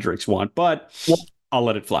than the Hendricks one, but I'll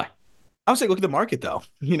let it fly. I was like, look at the market though.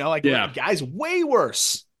 Guys way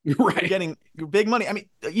worse. Right. Getting big money. I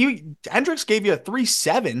mean, Hendricks gave you a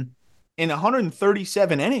 3.7 in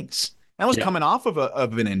 137 innings. That was coming off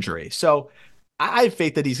of an injury. So I have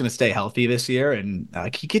faith that he's going to stay healthy this year and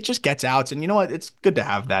he just gets outs. And you know what? It's good to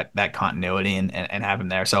have that continuity and have him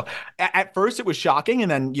there. So at first it was shocking. And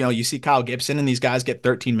then, you see Kyle Gibson and these guys get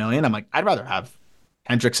 13 million. I'm like, I'd rather have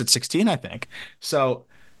Hendricks at 16, I think. So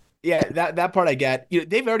yeah, that part I get.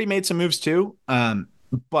 They've already made some moves too.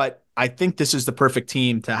 But I think this is the perfect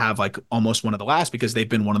team to have like almost one of the last because they've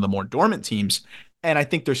been one of the more dormant teams. And I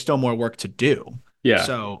think there's still more work to do. Yeah.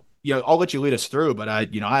 So, I'll let you lead us through, but I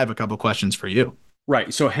have a couple of questions for you.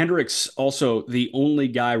 Right. So Hendricks also the only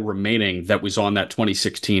guy remaining that was on that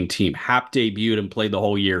 2016 team. Hap debuted and played the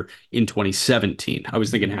whole year in 2017. I was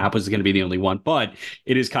thinking Hap was going to be the only one, but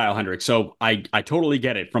it is Kyle Hendricks. So I totally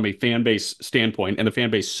get it from a fan base standpoint, and the fan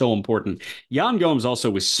base is so important. Jan Gomes also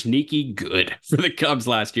was sneaky good for the Cubs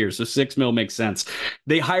last year, so $6 million makes sense.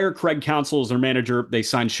 They hire Craig Counsell as their manager. They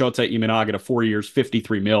signed Shota Imanaga to 4 years,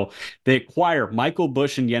 $53 million. They acquire Michael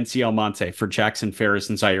Busch and Yency Almonte for Jackson Ferris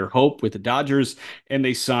and Zaire Hope with the Dodgers. And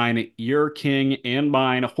they sign your king and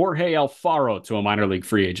mine, Jorge Alfaro, to a minor league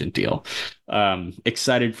free agent deal.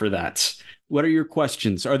 Excited for that. What are your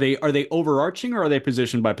questions? Are they overarching or are they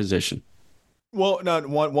position by position? Well, no,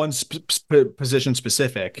 one position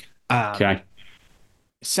specific. Okay.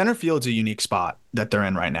 Center field's a unique spot that they're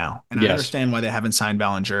in right now. And I understand why they haven't signed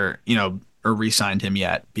Bellinger, or re-signed him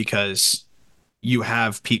yet, because you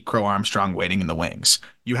have Pete Crow Armstrong waiting in the wings.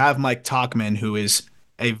 You have Mike Tauchman, who is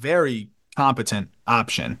a very competent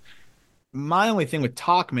option. My only thing with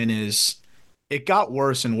Tauchman is it got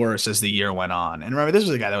worse and worse as the year went on. And remember, this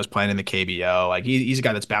was a guy that was playing in the KBO. Like he's a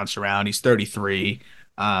guy that's bounced around. He's 33.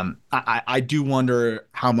 I do wonder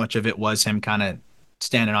how much of it was him kind of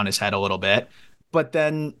standing on his head a little bit. But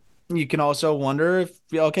then you can also wonder if,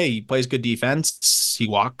 okay, he plays good defense. He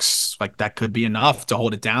walks, like that could be enough to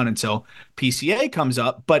hold it down until PCA comes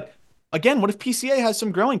up. But again, what if PCA has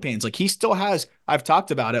some growing pains? Like he still has, I've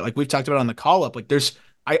talked about it. Like we've talked about it on the call up. Like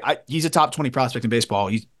he's a top 20 prospect in baseball.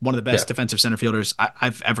 He's one of the best defensive center fielders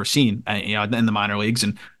I've ever seen, in the minor leagues,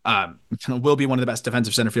 and will be one of the best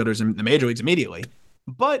defensive center fielders in the major leagues immediately.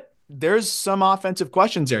 But there's some offensive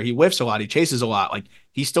questions there. He whiffs a lot. He chases a lot. Like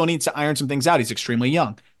he still needs to iron some things out. He's extremely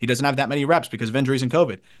young. He doesn't have that many reps because of injuries and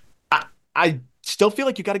COVID. I still feel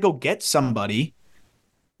like you got to go get somebody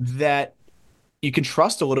that you can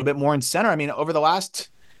trust a little bit more in center. I mean, over the last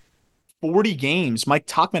 40 games, Mike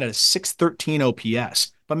Tauchman had a 613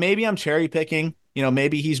 OPS, but maybe I'm cherry picking,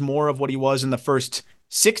 maybe he's more of what he was in the first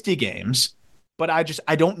 60 games, but I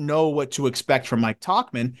don't know what to expect from Mike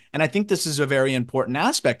Tauchman. And I think this is a very important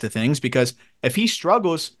aspect of things, because if he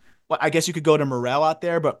struggles, well, I guess you could go to Morel out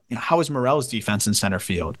there, but how is Morel's defense in center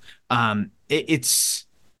field?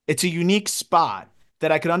 It's a unique spot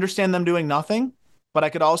that I could understand them doing nothing, but I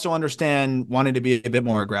could also understand wanting to be a bit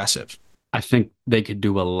more aggressive. I think they could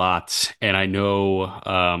do a lot. And I know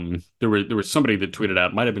there was somebody that tweeted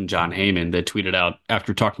out, might have been John Heyman, that tweeted out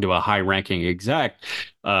after talking to a high-ranking exec,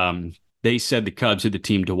 they said the Cubs are the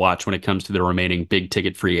team to watch when it comes to the remaining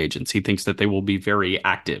big-ticket free agents. He thinks that they will be very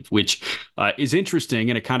active, which is interesting,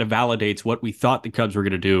 and it kind of validates what we thought the Cubs were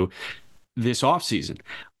going to do this offseason.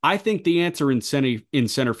 I think the answer in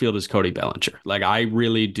center field is Cody Bellinger. Like, I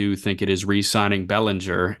really do think it is re-signing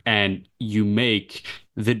Bellinger, and you make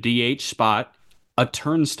the DH spot a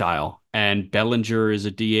turnstile, and Bellinger is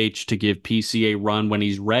a DH to give PCA run when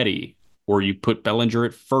he's ready, or you put Bellinger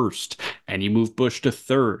at first and you move Busch to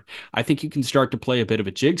third. I think you can start to play a bit of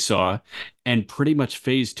a jigsaw and pretty much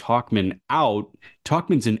phase Tauchman out.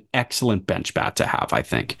 Tauchman's an excellent bench bat to have, I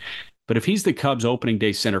think. But if he's the Cubs' opening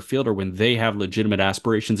day center fielder when they have legitimate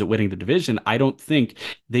aspirations at winning the division, I don't think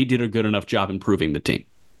they did a good enough job improving the team.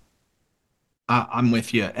 I'm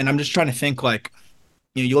with you. And I'm just trying to think, like,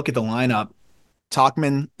 you look at the lineup,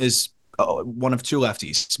 Tauchman is one of two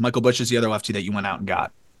lefties. Michael Busch is the other lefty that you went out and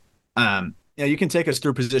got. You can take us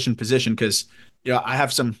through position because I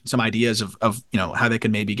have some ideas of how they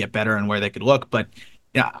could maybe get better and where they could look. But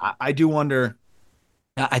I do wonder.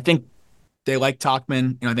 I think they like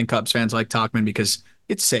Tauchman. I think Cubs fans like Tauchman because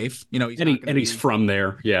it's safe. He's from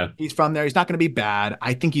there. Yeah, he's from there. He's not going to be bad.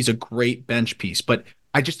 I think he's a great bench piece. But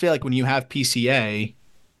I just feel like when you have PCA,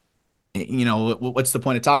 what's the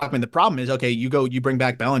point of Tauchman? The problem is, okay, you bring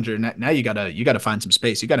back Bellinger. Now you gotta find some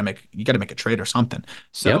space. You gotta make a trade or something.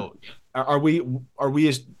 So are we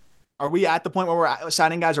at the point where we're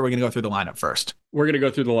signing guys, or are we gonna go through the lineup first? We're gonna go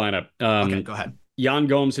through the lineup. Okay, go ahead. Jan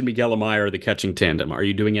Gomes and Miguel Amaya are the catching tandem. Are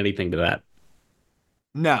you doing anything to that?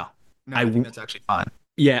 No, I think that's actually fine.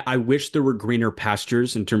 Yeah, I wish there were greener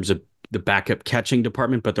pastures in terms of the backup catching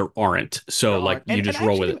department, but there aren't. So you just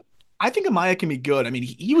roll with it. I think Amaya can be good. I mean,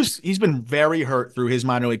 he's been very hurt through his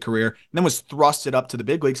minor league career, and then was thrusted up to the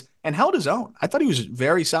big leagues and held his own. I thought he was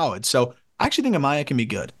very solid. So I actually think Amaya can be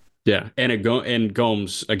good. Yeah, and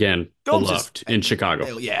Gomes again, beloved in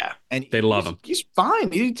Chicago. Yeah, and they love him. He's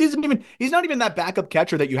fine. He's not even that backup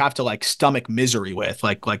catcher that you have to stomach misery with,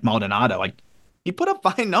 like Maldonado. Like, he put up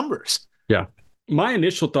fine numbers. Yeah. My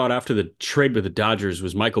initial thought after the trade with the Dodgers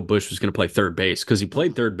was Michael Busch was going to play third base, because he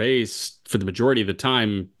played third base for the majority of the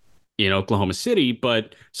time in Oklahoma City,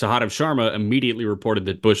 but Sahadev Sharma immediately reported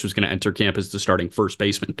that Busch was going to enter camp as the starting first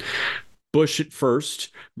baseman. Bush at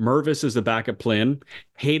first, Mervis is the backup plan.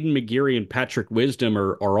 Hayden McGeary and Patrick Wisdom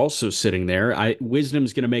are also sitting there.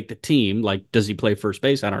 Wisdom's going to make the team. Like, does he play first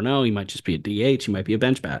base? I don't know. He might just be a DH. He might be a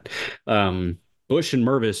bench bat. Bush and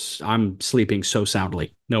Mervis, I'm sleeping so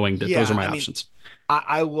soundly knowing that those are my options.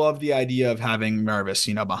 I love the idea of having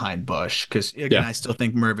Mervis, behind Bush, because again, I still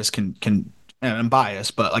think Mervis can. And I'm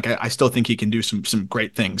biased, but like I still think he can do some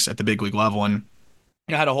great things at the big league level, and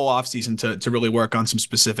had a whole offseason to really work on some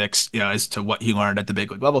specifics, as to what he learned at the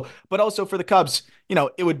big league level. But also for the Cubs,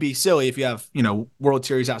 it would be silly if you have World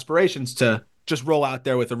Series aspirations to just roll out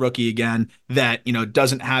there with a rookie again that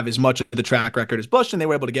doesn't have as much of the track record as Bush, and they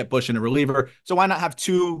were able to get Bush in a reliever. So why not have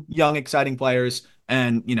two young, exciting players?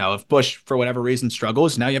 And, if Bush, for whatever reason,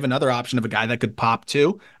 struggles, now you have another option of a guy that could pop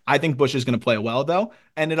too. I think Bush is going to play well, though.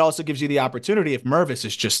 And it also gives you the opportunity, if Mervis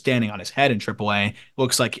is just standing on his head in AAA,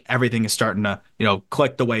 looks like everything is starting to,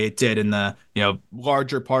 click the way it did in the,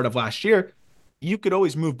 larger part of last year. You could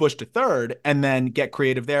always move Bush to third and then get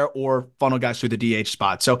creative there or funnel guys through the DH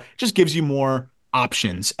spot. So it just gives you more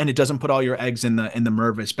options, and it doesn't put all your eggs in the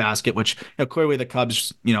Mervis basket, which clearly the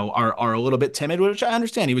Cubs are a little bit timid, which I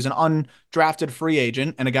understand. He was an undrafted free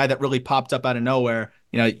agent and a guy that really popped up out of nowhere.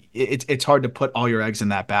 It's hard to put all your eggs in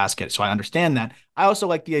that basket, so I understand that. I also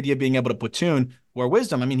like the idea of being able to platoon where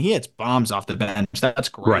Wisdom, he hits bombs off the bench. That's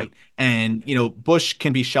great. Right. And Bush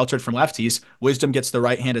can be sheltered from lefties. Wisdom gets the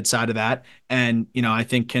right-handed side of that, and I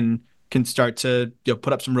think can start to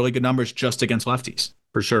put up some really good numbers just against lefties.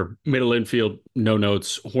 For sure. Middle infield, no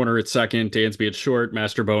notes. Horner at second, Dansby at short.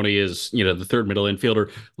 Mastrobuoni is, the third middle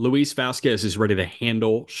infielder. Luis Vasquez is ready to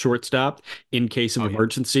handle shortstop in case of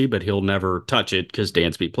emergency, but he'll never touch it because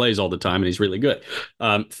Dansby plays all the time and he's really good.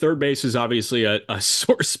 Third base is obviously a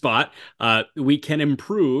sore spot. We can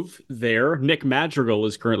improve there. Nick Madrigal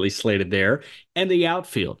is currently slated there. And the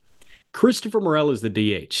outfield. Christopher Morel is the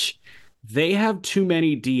DH. They have too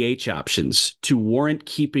many DH options to warrant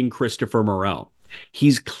keeping Christopher Morel.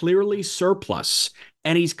 He's clearly surplus,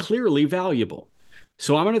 and he's clearly valuable.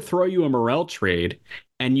 So I'm going to throw you a Morel trade,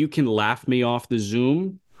 and you can laugh me off the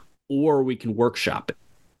Zoom, or we can workshop it.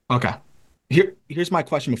 Okay. Here's my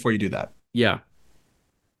question before you do that. Yeah.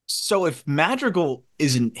 So if Madrigal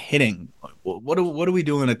isn't hitting, what are we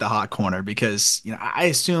doing at the hot corner? Because I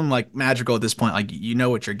assume like Madrigal at this point, like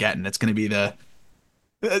what you're getting. It's going to be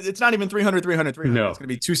it's not even 300, 300, 300. No. It's going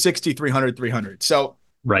to be 260, 300, 300. So.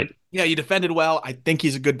 Right. Yeah, you defended well. I think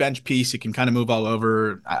he's a good bench piece. He can kind of move all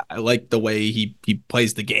over. I like the way he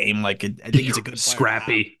plays the game. Like I think he's a good player.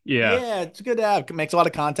 Scrappy. Yeah. Yeah, it's good to have. Makes a lot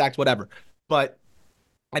of contact, whatever. But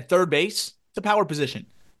at third base, it's a power position.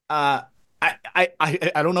 I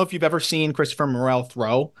don't know if you've ever seen Christopher Morel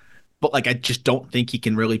throw, but like I just don't think he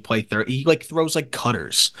can really play third. He like throws like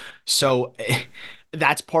cutters. So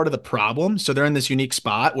that's part of the problem. So they're in this unique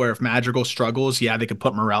spot where if Madrigal struggles, they could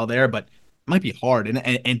put Morel there, but might be hard.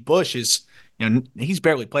 And Bush is, he's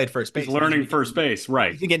barely played first base. He's learning first base,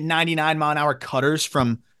 right? You can get 99-mile-an-hour cutters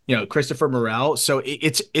from, Christopher Morel. So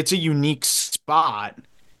it's a unique spot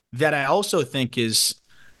that I also think is,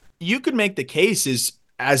 you could make the case is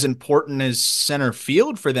as important as center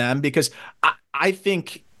field for them, because I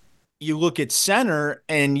think you look at center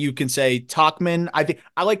and you can say Tauchman. I think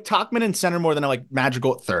I like Tauchman in center more than I like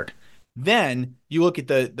Madrigal at third. Then you look at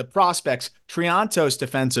the prospects. Triantos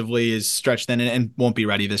defensively is stretched thin and won't be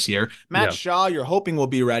ready this year. Matt Shaw, you're hoping will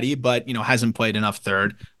be ready, but hasn't played enough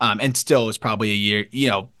third, and still is probably a year.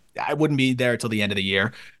 I wouldn't be there till the end of the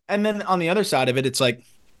year. And then on the other side of it, it's like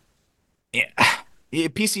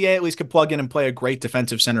PCA at least could plug in and play a great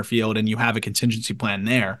defensive center field, and you have a contingency plan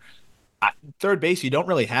there. Third base, you don't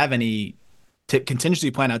really have any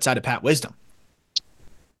contingency plan outside of Pat Wisdom.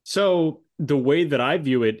 So the way that I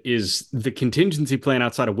view it is the contingency plan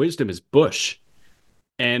outside of Wisdom is Bush.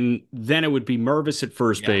 And then it would be Mervis at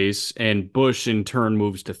first base, and Bush in turn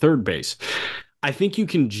moves to third base. I think you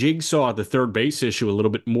can jigsaw the third base issue a little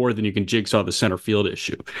bit more than you can jigsaw the center field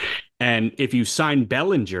issue. And if you sign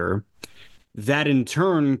Bellinger, that in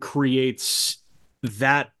turn creates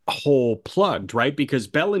that hole plugged, right? Because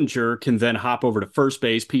Bellinger can then hop over to first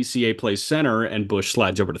base, PCA plays center, and Bush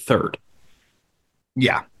slides over to third.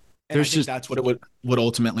 Yeah. And I think that's what it would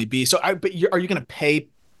ultimately be. So, are you going to pay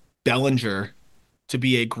Bellinger to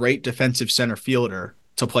be a great defensive center fielder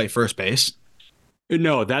to play first base?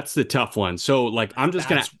 No, that's the tough one. So, like, I'm going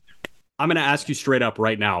to ask you straight up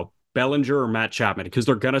right now, Bellinger or Matt Chapman, because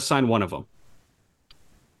they're going to sign one of them.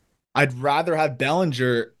 I'd rather have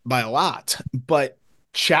Bellinger by a lot, but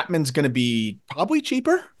Chapman's going to be probably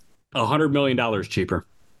cheaper. $100 million cheaper.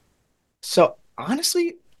 So,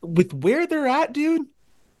 honestly, with where they're at, dude,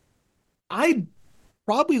 I'd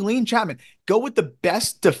probably lean Chapman. Go with the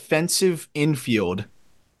best defensive infield.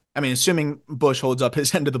 I mean, assuming Bush holds up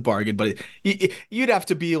his end of the bargain, but you'd have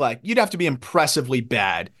to be impressively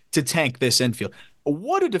bad to tank this infield.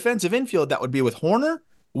 What a defensive infield that would be with Horner,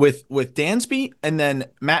 with Dansby, and then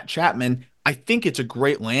Matt Chapman. I think it's a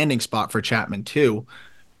great landing spot for Chapman too.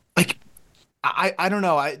 Like, I don't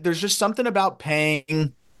know. There's just something about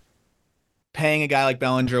paying a guy like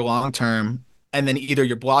Bellinger long term, and then either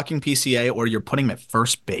you're blocking PCA or you're putting him at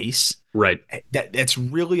first base. Right. That's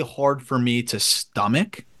really hard for me to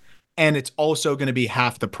stomach. And it's also going to be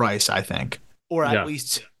half the price, I think, or at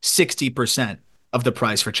least 60% of the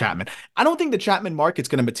price for Chapman. I don't think the Chapman market's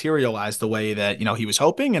going to materialize the way that, he was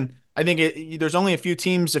hoping. And I think there's only a few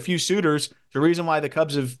teams, a few suitors. The reason why the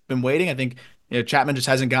Cubs have been waiting, I think, Chapman just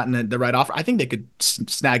hasn't gotten the right offer. I think they could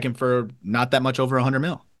snag him for not that much over $100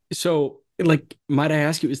 million. So, might I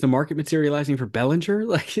ask you, is the market materializing for Bellinger?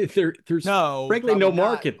 There's frankly no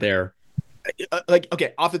market there.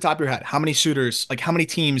 Okay, off the top of your head, how many suitors, how many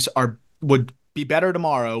teams would be better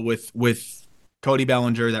tomorrow with Cody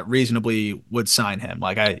Bellinger that reasonably would sign him?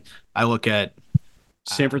 I look at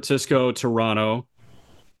San Francisco, Toronto,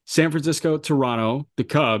 the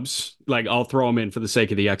Cubs. I'll throw them in for the sake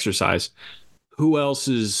of the exercise. Who else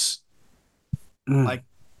is the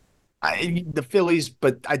Phillies?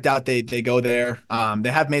 But I doubt they go there. They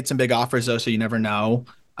have made some big offers though, so you never know.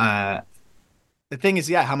 The thing is,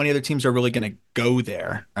 how many other teams are really going to go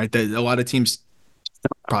there? Right, a lot of teams.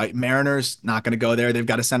 Probably Mariners not going to go there. They've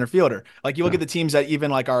got a center fielder. You look at the teams that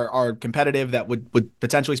even are competitive that would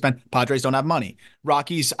potentially spend. Padres don't have money.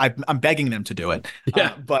 Rockies, I'm begging them to do it.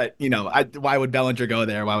 Yeah, but why would Bellinger go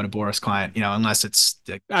there? Why would a Boris Client? Unless it's.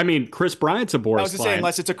 Chris Bryant's a Boris. I was just saying,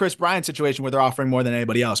 unless it's a Chris Bryant situation where they're offering more than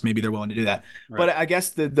anybody else, maybe they're willing to do that. Right. But I guess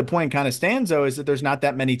the point kind of stands though is that there's not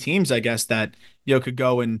that many teams, I guess, that could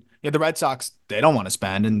go and. The Red Sox, they don't want to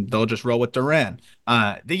spend, and they'll just roll with Duran.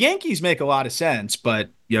 The Yankees make a lot of sense,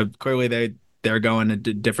 but clearly they're going a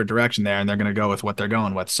different direction there, and they're going to go with what they're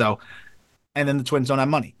going with. So, and then the Twins don't have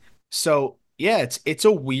money. So it's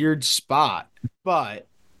a weird spot, but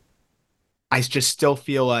I just still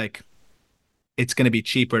feel like it's going to be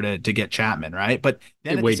cheaper to get Chapman, right? But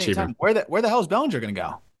then at the same time, where the hell is Bellinger going to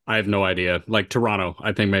go? I have no idea. Toronto,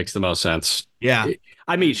 I think makes the most sense. Yeah.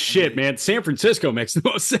 Shit, man. San Francisco makes the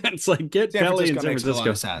most sense. Get Pelly in San Francisco. A lot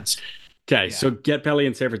of sense. Okay, so get Pelly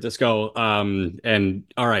in San Francisco. And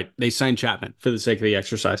all right, they signed Chapman for the sake of the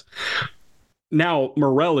exercise. Now,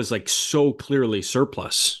 Morel is so clearly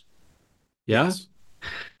surplus. Yeah? Yes.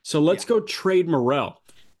 So let's go trade Morel.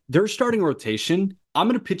 Their starting rotation, I'm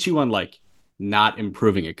going to pitch you on not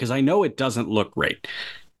improving it because I know it doesn't look great.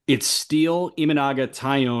 It's Steele, Imanaga,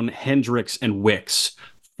 Taillon, Hendricks, and Wicks.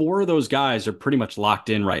 4 of those guys are pretty much locked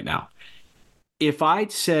in right now. If I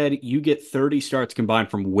said you get 30 starts combined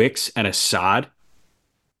from Wicks and Assad,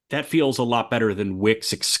 that feels a lot better than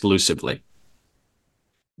Wicks exclusively.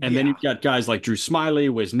 And then you've got guys like Drew Smiley,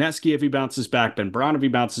 Wisniewski if he bounces back, Ben Brown if he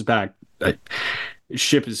bounces back.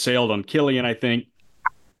 Ship has sailed on Killian, I think.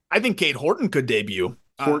 I think Cade Horton could debut.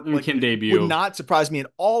 Horton can debut. Would not surprise me at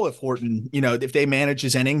all if Horton, if they manage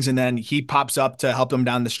his innings and then he pops up to help them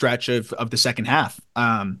down the stretch of the second half.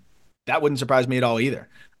 That wouldn't surprise me at all either.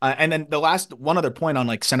 And then the last one other point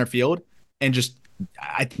on center field and just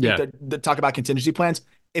I think the talk about contingency plans.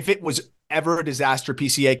 If it was ever a disaster,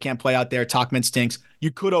 PCA can't play out there, Tauchman stinks,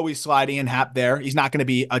 you could always slide Ian Happ there. He's not going to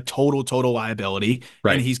be a total liability,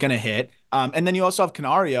 right? And he's going to hit. And then you also have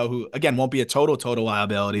Canario, who again won't be a total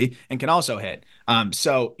liability and can also hit.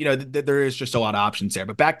 So there is just a lot of options there.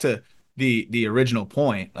 But back to the original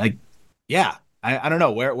point, I don't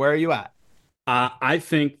know where are you at? I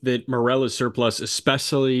think that Morel is surplus,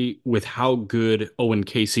 especially with how good Owen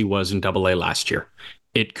Casey was in Double-A last year.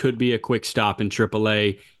 It could be a quick stop in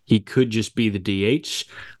Triple-A. He could just be the DH.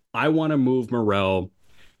 I want to move Morel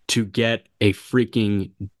to get a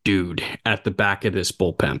freaking dude at the back of this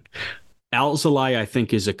bullpen. Alzolay, I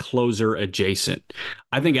think, is a closer adjacent.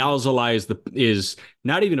 I think Alzolay is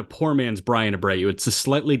not even a poor man's Brian Abreu. It's a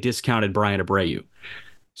slightly discounted Brian Abreu.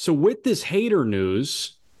 So with this Hader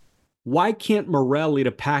news, why can't Morel lead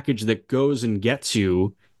a package that goes and gets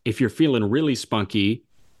you, if you're feeling really spunky,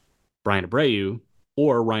 Brian Abreu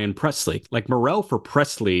or Ryan Presley? Morel for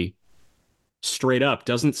Presley, straight up,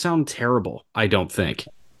 doesn't sound terrible, I don't think.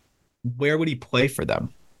 Where would he play for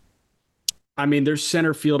them? I mean, their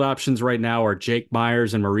center field options right now are Jake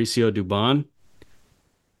Myers and Mauricio Dubon.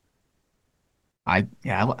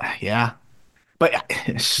 Yeah. But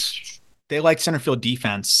they like center field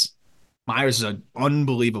defense. Myers is an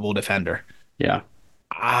unbelievable defender. Yeah.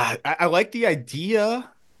 I like the idea.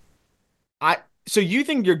 So you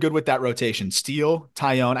think you're good with that rotation? Steele,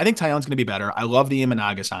 Tyone. I think Tyone's going to be better. I love the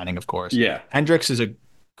Imanaga signing, of course. Yeah. Hendricks is a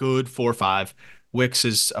good 4-5. Wicks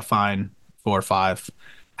is a fine 4-5.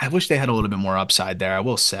 I wish they had a little bit more upside there. I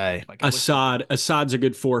will say, like Assad's a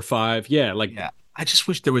good 4-5. Yeah, I just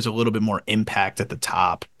wish there was a little bit more impact at the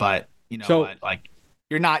top. But you know what? Like,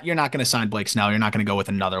 you're not going to sign Blake Snell. You're not going to go with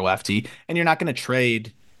another lefty, and you're not going to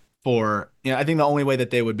trade for. I think the only way that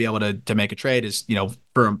they would be able to make a trade is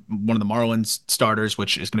for one of the Marlins starters,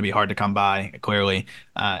 which is going to be hard to come by clearly,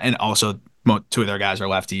 and also two of their guys are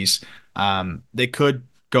lefties. They could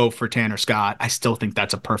go for Tanner Scott. I still think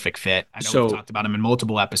that's a perfect fit. I know we've talked about him in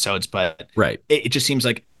multiple episodes, but it just seems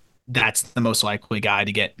like that's the most likely guy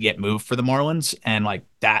to get moved for the Marlins, and like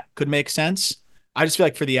that could make sense. I just feel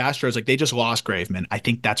like for the Astros, like they just lost Graveman. I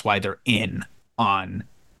think that's why they're in on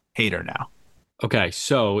Hader now. Okay,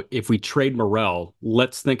 so if we trade Morel,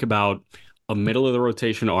 let's think about a middle of the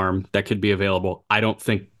rotation arm that could be available. I don't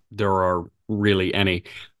think there are really any.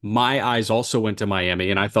 My eyes also went to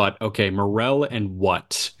Miami, and I thought, okay, Morel and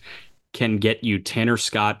what can get you Tanner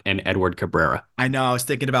Scott and Edward Cabrera? I know. I was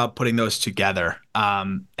thinking about putting those together,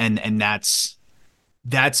 and that's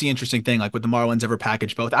the interesting thing. Like, would the Marlins ever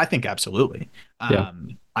package both? I think absolutely.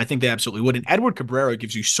 I think they absolutely would. And Edward Cabrera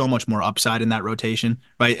gives you so much more upside in that rotation,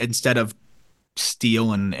 right? Instead of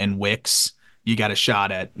Steele and Wicks, you got a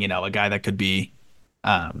shot at a guy that could be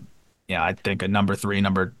I think a number 3,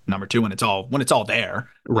 number 2 when it's all there.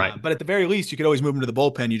 Right. But at the very least, you could always move him to the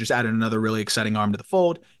bullpen. You just added another really exciting arm to the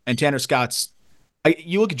fold. And Tanner Scott's,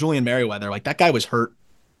 you look at Julian Merriweather, like that guy was hurt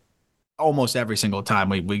almost every single time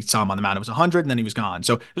we saw him on the mound. It was 100 and then he was gone.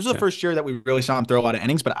 So this was the first year that we really saw him throw a lot of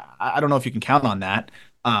innings, but I don't know if you can count on that.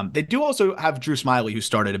 They do also have Drew Smiley, who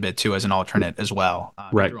started a bit too as an alternate as well.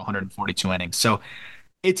 Right. Through 142 innings. So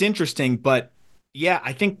it's interesting, but yeah,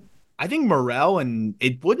 I think Morel, and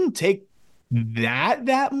it wouldn't take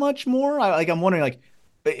that much more. I'm wondering, like,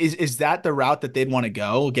 is that the route that they'd want to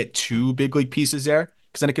go? Get 2 big league pieces there?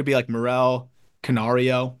 Because then it could be like Morel,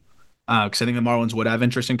 Canario. Because I think the Marlins would have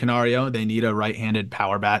interest in Canario. They need a right-handed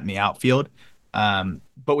power bat in the outfield.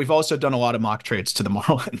 But we've also done a lot of mock trades to the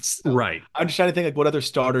Marlins. So right. I'm just trying to think like what other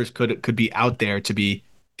starters could be out there to be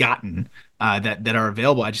gotten that are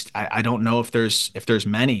available. I don't know if there's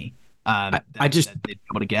many that they'd be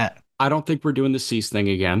able to get. I don't think we're doing the Cease thing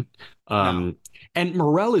again. No. And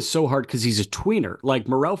Morel is so hard because he's a tweener. Like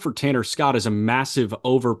Morel for Tanner Scott is a massive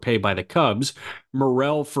overpay by the Cubs.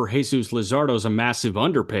 Morel for Jesus Luzardo is a massive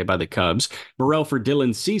underpay by the Cubs. Morel for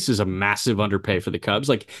Dylan Cease is a massive underpay for the Cubs.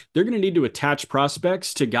 Like they're going to need to attach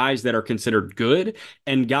prospects to guys that are considered good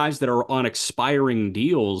and guys that are on expiring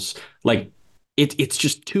deals. Like it's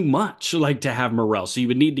just too much like to have Morel. So you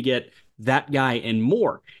would need to get that guy and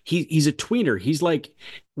more. He's a tweener. He's like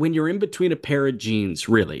when you're in between a pair of jeans,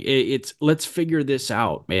 really. It's let's figure this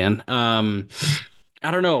out, man.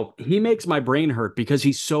 I don't know. He makes my brain hurt because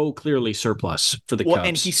he's so clearly surplus for the Cubs.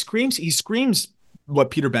 And he screams what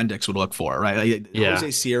Peter Bendix would look for, right? Like,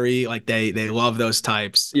 Jose Siri, like they love those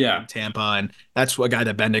types. Yeah. In Tampa, and that's a guy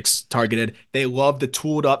that Bendix targeted. They love the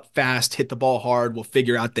tooled up, fast, hit the ball hard, will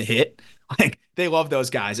figure out the hit. Like they love those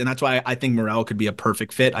guys, and that's why I think Morel could be a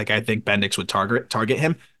perfect fit. Like I think Bendix would target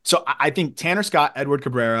him. So I think Tanner Scott, Edward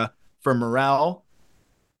Cabrera for Morel,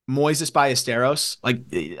 Moises Ballesteros. Like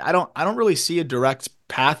I don't really see a direct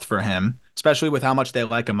path for him, especially with how much they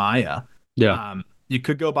like Amaya. Yeah. You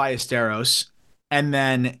could go Ballesteros, and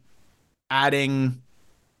then adding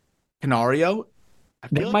Canario.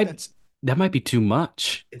 That might be too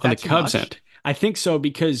much on the Cubs end. I think so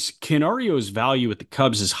because Canario's value at the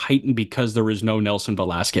Cubs is heightened because there is no Nelson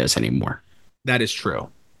Velasquez anymore. That is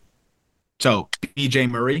true. So BJ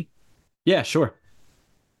Murray? Yeah, sure.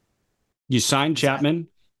 You sign Chapman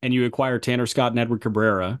and you acquire Tanner Scott and Edward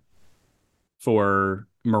Cabrera for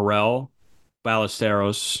Morel,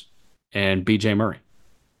 Ballesteros, and BJ Murray.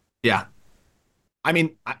 Yeah. I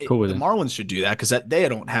mean, cool with the Marlins should do that because they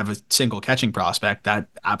don't have a single catching prospect. That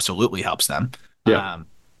absolutely helps them. Yeah.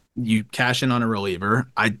 You cash in on a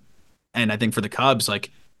reliever. I think for the Cubs,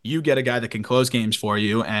 like you get a guy that can close games for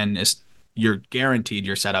you and you're guaranteed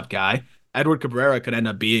your setup guy. Edward Cabrera could end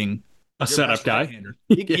up being a setup guy. Right-hander.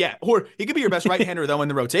 Yeah. Or he could be your best right-hander though in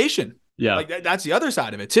the rotation. Yeah. Like that's the other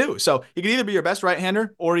side of it too. So he could either be your best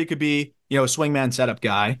right-hander or he could be, a swingman setup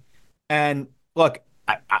guy. And look,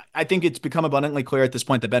 I think it's become abundantly clear at this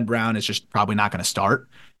point that Ben Brown is just probably not going to start.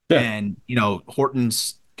 Yeah. And,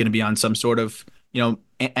 Horton's going to be on some sort of,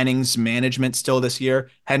 innings management still this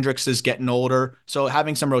year. Hendricks is getting older. So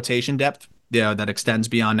having some rotation depth, that extends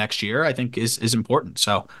beyond next year, I think is important.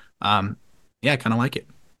 So, I kind of like it.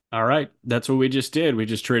 All right. That's what we just did. We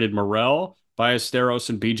just traded Morel, Ballesteros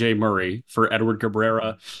and BJ Murray for Edward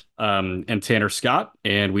Cabrera and Tanner Scott.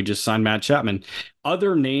 And we just signed Matt Chapman.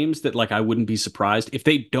 Other names that like I wouldn't be surprised if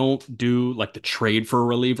they don't do like the trade for a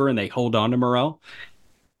reliever and they hold on to Morel.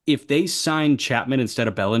 If they sign Chapman instead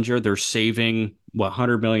of Bellinger, they're saving what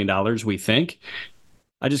 $100 million, we think.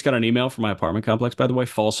 I just got an email from my apartment complex, by the way,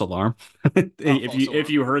 false alarm. If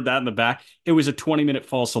you heard that in the back, it was a 20-minute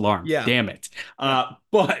false alarm. Yeah. Damn it.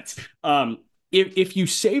 But if you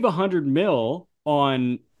save $100 million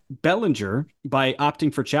on Bellinger by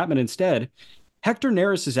opting for Chapman instead, Hector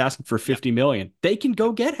Neris is asking for $50 million. They can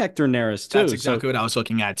go get Hector Neris too. That's exactly what I was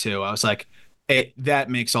looking at too. I was like, hey,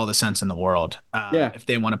 that makes all the sense in the world. If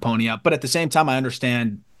they want to pony up, but at the same time, I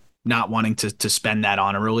understand not wanting to spend that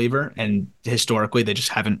on a reliever, and historically they just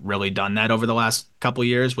haven't really done that over the last couple of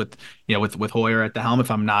years with Hoyer at the helm,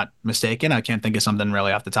 if I'm not mistaken. I can't think of something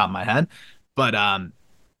really off the top of my head, but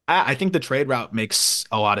I think the trade route makes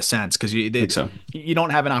a lot of sense because you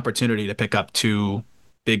don't have an opportunity to pick up two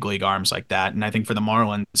big league arms like that. And I think for the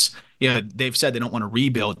Marlins, they've said they don't want to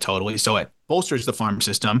rebuild totally, so it bolsters the farm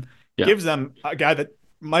system, gives them a guy that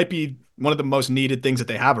might be one of the most needed things that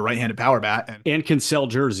they have, a right-handed power bat, and can sell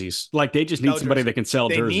jerseys. Like they just need somebody that can sell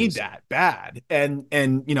jerseys. They need that bad. And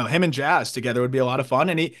him and Jazz together would be a lot of fun.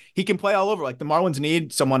 And he can play all over. Like the Marlins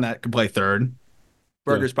need someone that can play third.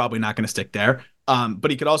 Berger's probably not going to stick there.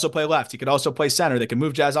 But he could also play left. He could also play center. They can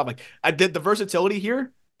move Jazz off. Like I did the versatility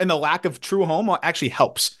here and the lack of true home actually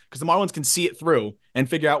helps because the Marlins can see it through and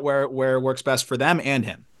figure out where it works best for them and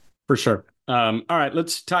him. For sure. All right,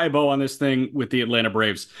 let's tie a bow on this thing with the Atlanta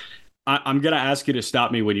Braves. I'm going to ask you to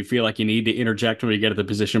stop me when you feel like you need to interject when we get at the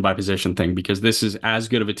position by position thing, because this is as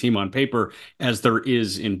good of a team on paper as there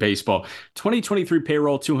is in baseball. 2023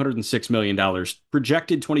 payroll, $206 million.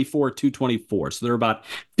 Projected 24, $224. So they're about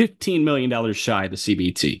 $15 million shy of the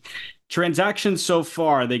CBT. Transactions so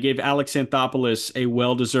far, they gave Alex Anthopoulos a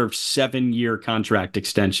well-deserved 7-year contract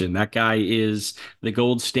extension. That guy is the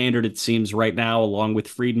gold standard, it seems, right now, along with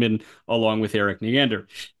Friedman, along with Eric Neander.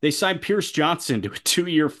 They signed Pierce Johnson to a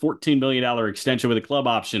 2-year, $14 million extension with a club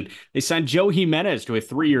option. They signed Joe Jimenez to a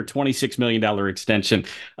 3-year, $26 million extension.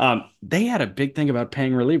 They had a big thing about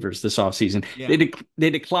paying relievers this offseason. Yeah. They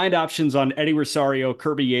declined options on Eddie Rosario,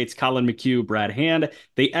 Kirby Yates, Colin McHugh, Brad Hand.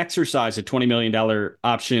 They exercised a $20 million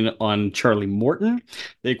option on Charlie Morton.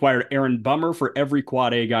 They acquired Aaron Bummer for every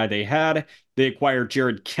quad A guy they had. They acquired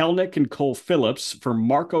Jared Kelnick and Cole Phillips for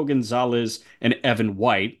Marco Gonzalez and Evan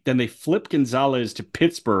White. Then they flipped Gonzalez to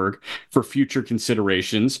Pittsburgh for future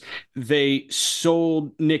considerations. They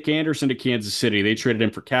sold Nick Anderson to Kansas City. They traded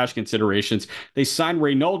him for cash considerations. They signed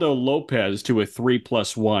Reynaldo Lopez to a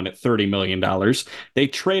 3+1 at $30 million. They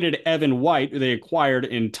traded Evan White, who they acquired,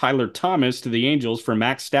 in Tyler Thomas to the Angels for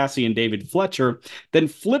Max Stassi and David Fletcher. Then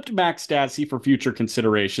flipped Max Stassi for future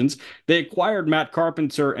considerations. They acquired Matt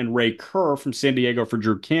Carpenter and Ray Kerr from San Diego for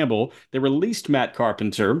Drew Campbell. They released Matt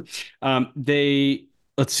Carpenter. They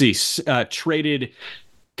traded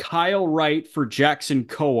Kyle Wright for Jackson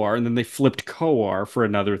Kowar, and then they flipped Kowar for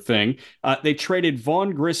another thing. They traded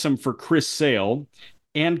Vaughn Grissom for Chris Sale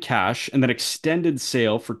and cash, and then extended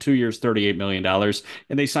Sale for 2 years, $38 million.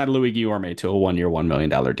 And they signed Louis Guillorme to a 1-year, $1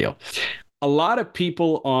 million deal. A lot of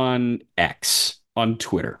people on X, on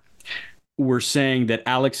Twitter, were saying that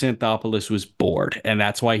Alex Anthopoulos was bored, and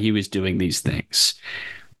that's why he was doing these things.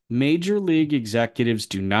 Major league executives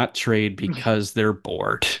do not trade because they're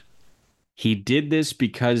bored. He did this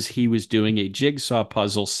because he was doing a jigsaw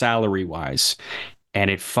puzzle salary-wise, and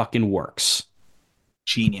it fucking works.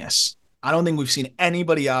 Genius. I don't think we've seen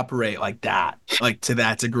anybody operate like that, like to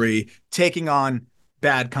that degree, taking on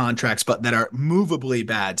bad contracts, but that are movably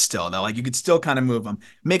bad still, though. Like you could still kind of move them,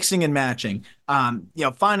 mixing and matching,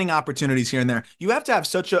 finding opportunities here and there. You have to have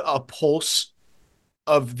such a pulse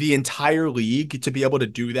of the entire league to be able to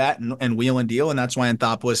do that and wheel and deal. And that's why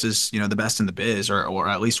Anthopoulos is, the best in the biz, or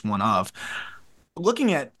at least one of.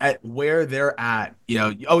 Looking at where they're at,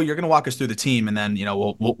 you're going to walk us through the team and then,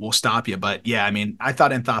 we'll stop you. But yeah, I mean, I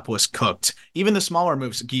thought Anthopoulos cooked. Even the smaller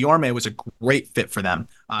moves, Guillorme was a great fit for them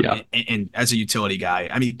and as a utility guy.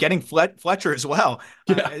 I mean, getting Fletcher as well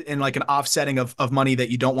in like an offsetting of money that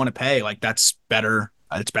you don't want to pay, like that's better.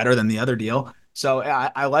 It's better than the other deal. So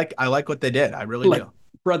I like what they did. I really do.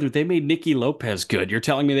 Brother, they made Nicky Lopez good. You're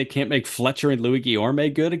telling me they can't make Fletcher and Louis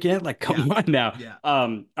Guillorme good again? Like, come on now. Yeah.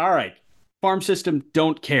 All right. Farm system,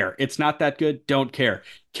 don't care. It's not that good, don't care.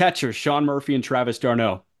 Catcher, Sean Murphy and Travis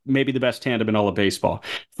d'Arnaud, maybe the best tandem in all of baseball.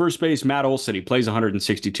 First base, Matt Olson, he plays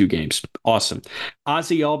 162 games. Awesome.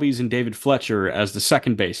 Ozzie Albies and David Fletcher as the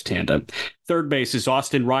second base tandem. Third base is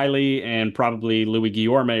Austin Riley and probably Louis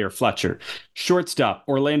Guillorme or Fletcher. Shortstop,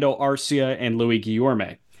 Orlando Arcia and Louis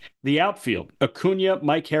Guillorme. The outfield, Acuna,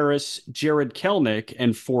 Mike Harris, Jared Kelenic,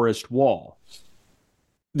 and Forrest Wall.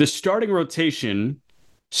 The starting rotation,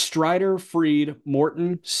 Strider, Fried,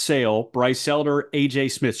 Morton, Sale, Bryce Elder,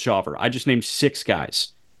 AJ Smith-Shawver. I just named 6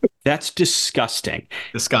 guys. That's disgusting.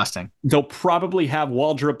 Disgusting. They'll probably have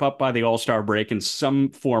Waldrop up by the All-Star break in some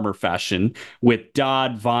form or fashion with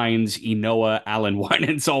Dodd, Vines, Enoa, Allen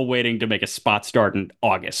Winans all waiting to make a spot start in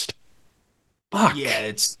August. Fuck.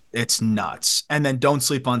 Yeah, it's nuts. And then don't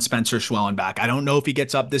sleep on Spencer Schwellenbach. I don't know if he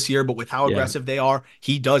gets up this year, but with how aggressive they are,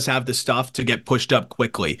 he does have the stuff to get pushed up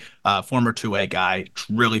quickly. Former 2A guy,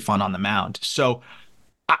 really fun on the mound. So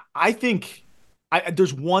I think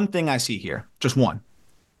there's one thing I see here, just one.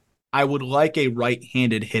 I would like a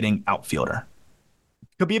right-handed hitting outfielder.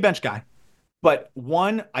 Could be a bench guy. But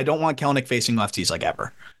 1, I don't want Kelenic facing lefties like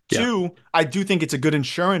ever. Yeah. 2, I do think it's a good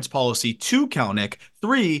insurance policy to Kelenic.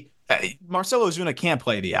 3, Marcell Ozuna can't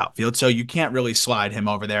play the outfield, so you can't really slide him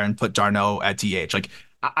over there and put d'Arnaud at DH. Like,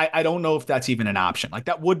 I don't know if that's even an option. Like,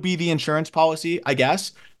 that would be the insurance policy, I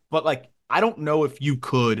guess. But, like, I don't know if you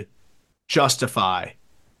could justify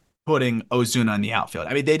putting Ozuna in the outfield.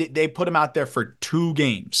 I mean, they put him out there for 2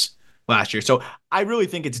 games last year. So I really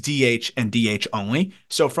think it's DH and DH only.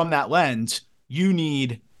 So from that lens, you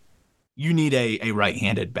need a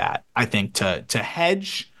right-handed bat, I think, to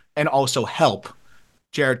hedge and also help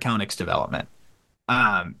Jared Kelenic's development.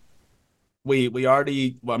 We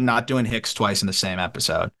already, I'm not doing Hicks twice in the same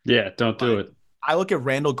episode. Yeah, don't do it. I look at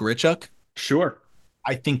Randall Grichuk. Sure.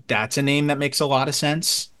 I think that's a name that makes a lot of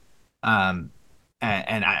sense. And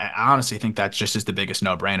I honestly think that's just is the biggest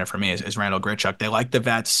no-brainer for me is Randall Grichuk. They like the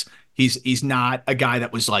vets. He's not a guy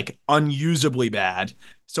that was like unusably bad.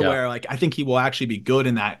 So where like I think he will actually be good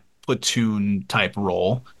in that platoon type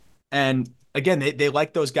role. And again, they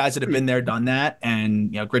like those guys that have been there, done that.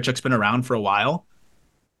 And Grichuk's been around for a while.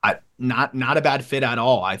 Not a bad fit at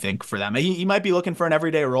all, I think, for them. He might be looking for an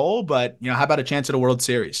everyday role, but how about a chance at a World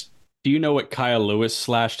Series? Do you know what Kyle Lewis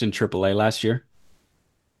slashed in AAA last year?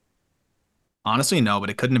 Honestly, no, but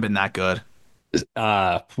it couldn't have been that good.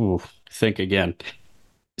 Think again.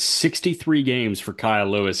 63 games for Kyle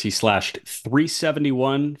Lewis. He slashed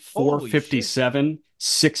 371, 457,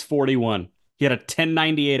 641. He had a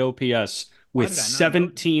 1098 OPS with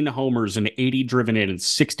 17 homers and 80 driven in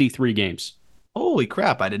 63 games. Holy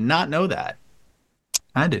crap. I did not know that.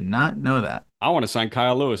 I want to sign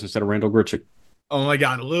Kyle Lewis instead of Randall Grichuk. Oh my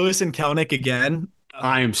God. Lewis and Kelenic again.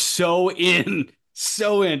 I am so in.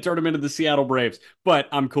 Turn him into the Seattle Braves. But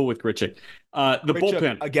I'm cool with Grichuk. The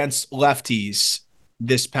bullpen. Against lefties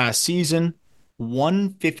this past season,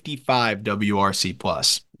 155 WRC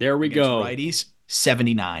plus. There we go. Righties,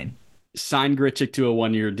 79. Sign Grichuk to a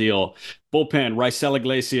 1-year deal. Bullpen, Raisel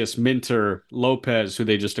Iglesias, Minter, Lopez, who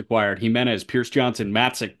they just acquired, Jimenez, Pierce Johnson,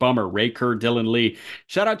 Matzik, Bummer, Ray Kerr, Dylan Lee.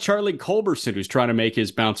 Shout out Charlie Culberson, who's trying to make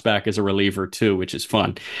his bounce back as a reliever too, which is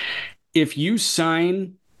fun. If you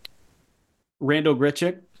sign Randall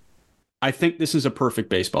Grichuk, I think this is a perfect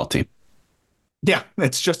baseball team. Yeah,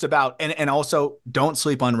 it's just about, and also don't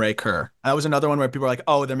sleep on Ray Kerr. That was another one where people are like,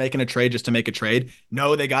 oh, they're making a trade just to make a trade.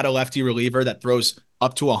 No, they got a lefty reliever that throws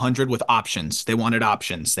up to 100 with options. They wanted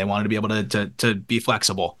options. They wanted to be able to be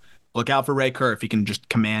flexible. Look out for Ray Kerr. If he can just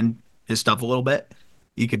command his stuff a little bit,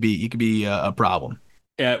 he could be a problem.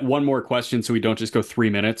 One more question so we don't just go 3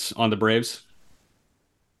 minutes on the Braves.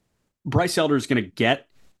 Bryce Elder is going to get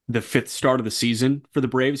the 5th start of the season for the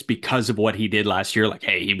Braves because of what he did last year. Like,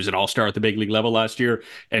 hey, he was an all-star at the big league level last year,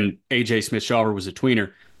 and AJ Smith-Shawver was a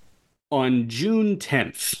tweener. On June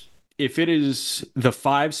 10th, if it is the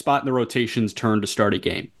 5 spot in the rotation's turn to start a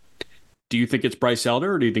game, do you think it's Bryce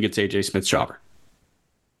Elder or do you think it's AJ Smith-Shawver?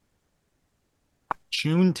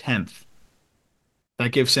 June 10th.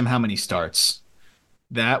 That gives him how many starts?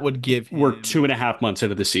 That would give him... We're 2.5 months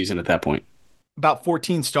into the season at that point. About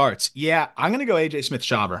 14 starts. Yeah, I'm going to go AJ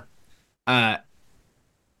Smith-Shawver.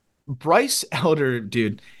 Bryce Elder,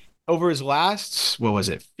 dude, over his last, what was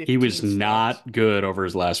it? He was starts? Not good over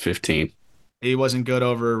his last 15. He wasn't good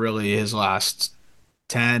over really his last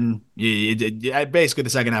 10. Basically the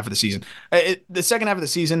second half of the season. The second half of the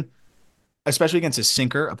season, especially against his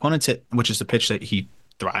sinker, opponents hit, which is the pitch that he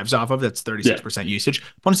thrives off of. That's 36% usage.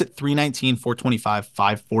 Opponents hit 319, 425,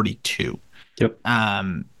 542. Yep.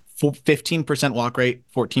 15% walk rate,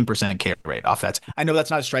 14% K rate off that. I know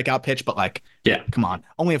that's not a strikeout pitch, but come on.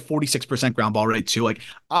 Only a 46% ground ball rate too. Like,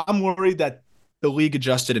 I'm worried that the league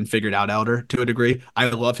adjusted and figured out Elder to a degree. I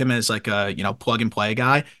love him as like a, plug and play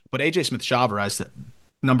guy, but AJ Smith-Shawver has the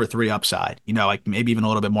number 3 upside, like maybe even a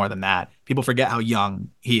little bit more than that. People forget how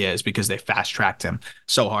young he is because they fast tracked him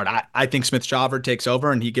so hard. I think Smith-Shawver takes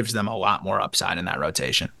over and he gives them a lot more upside in that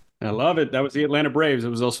rotation. I love it. That was the Atlanta Braves. It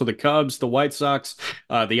was also the Cubs, the White Sox,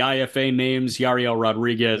 the IFA names, Yariel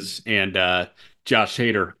Rodriguez, and Josh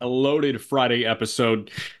Hader. A loaded Friday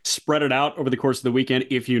episode. Spread it out over the course of the weekend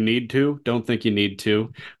if you need to. Don't think you need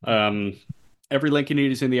to. Every link you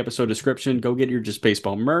need is in the episode description. Go get your Just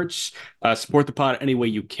Baseball merch. Support the pod any way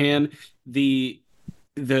you can. I'm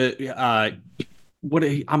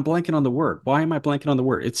blanking on the word. Why am I blanking on the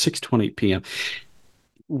word? It's 6:20 p.m.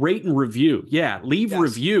 Rate and review. Yeah, leave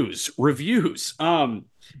reviews. Don't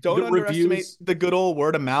underestimate the good old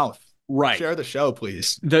word of mouth. Right. Share the show,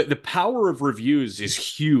 please. The power of reviews is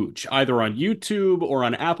huge, either on YouTube or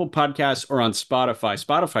on Apple Podcasts or on Spotify.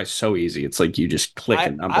 Spotify's so easy. It's like you just click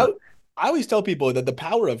a number. I always tell people that the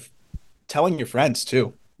power of telling your friends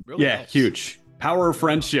too. Really helps. Huge. Power of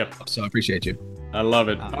friendship. So I appreciate you. I love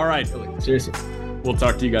it. All right. Really, seriously. We'll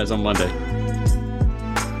talk to you guys on Monday.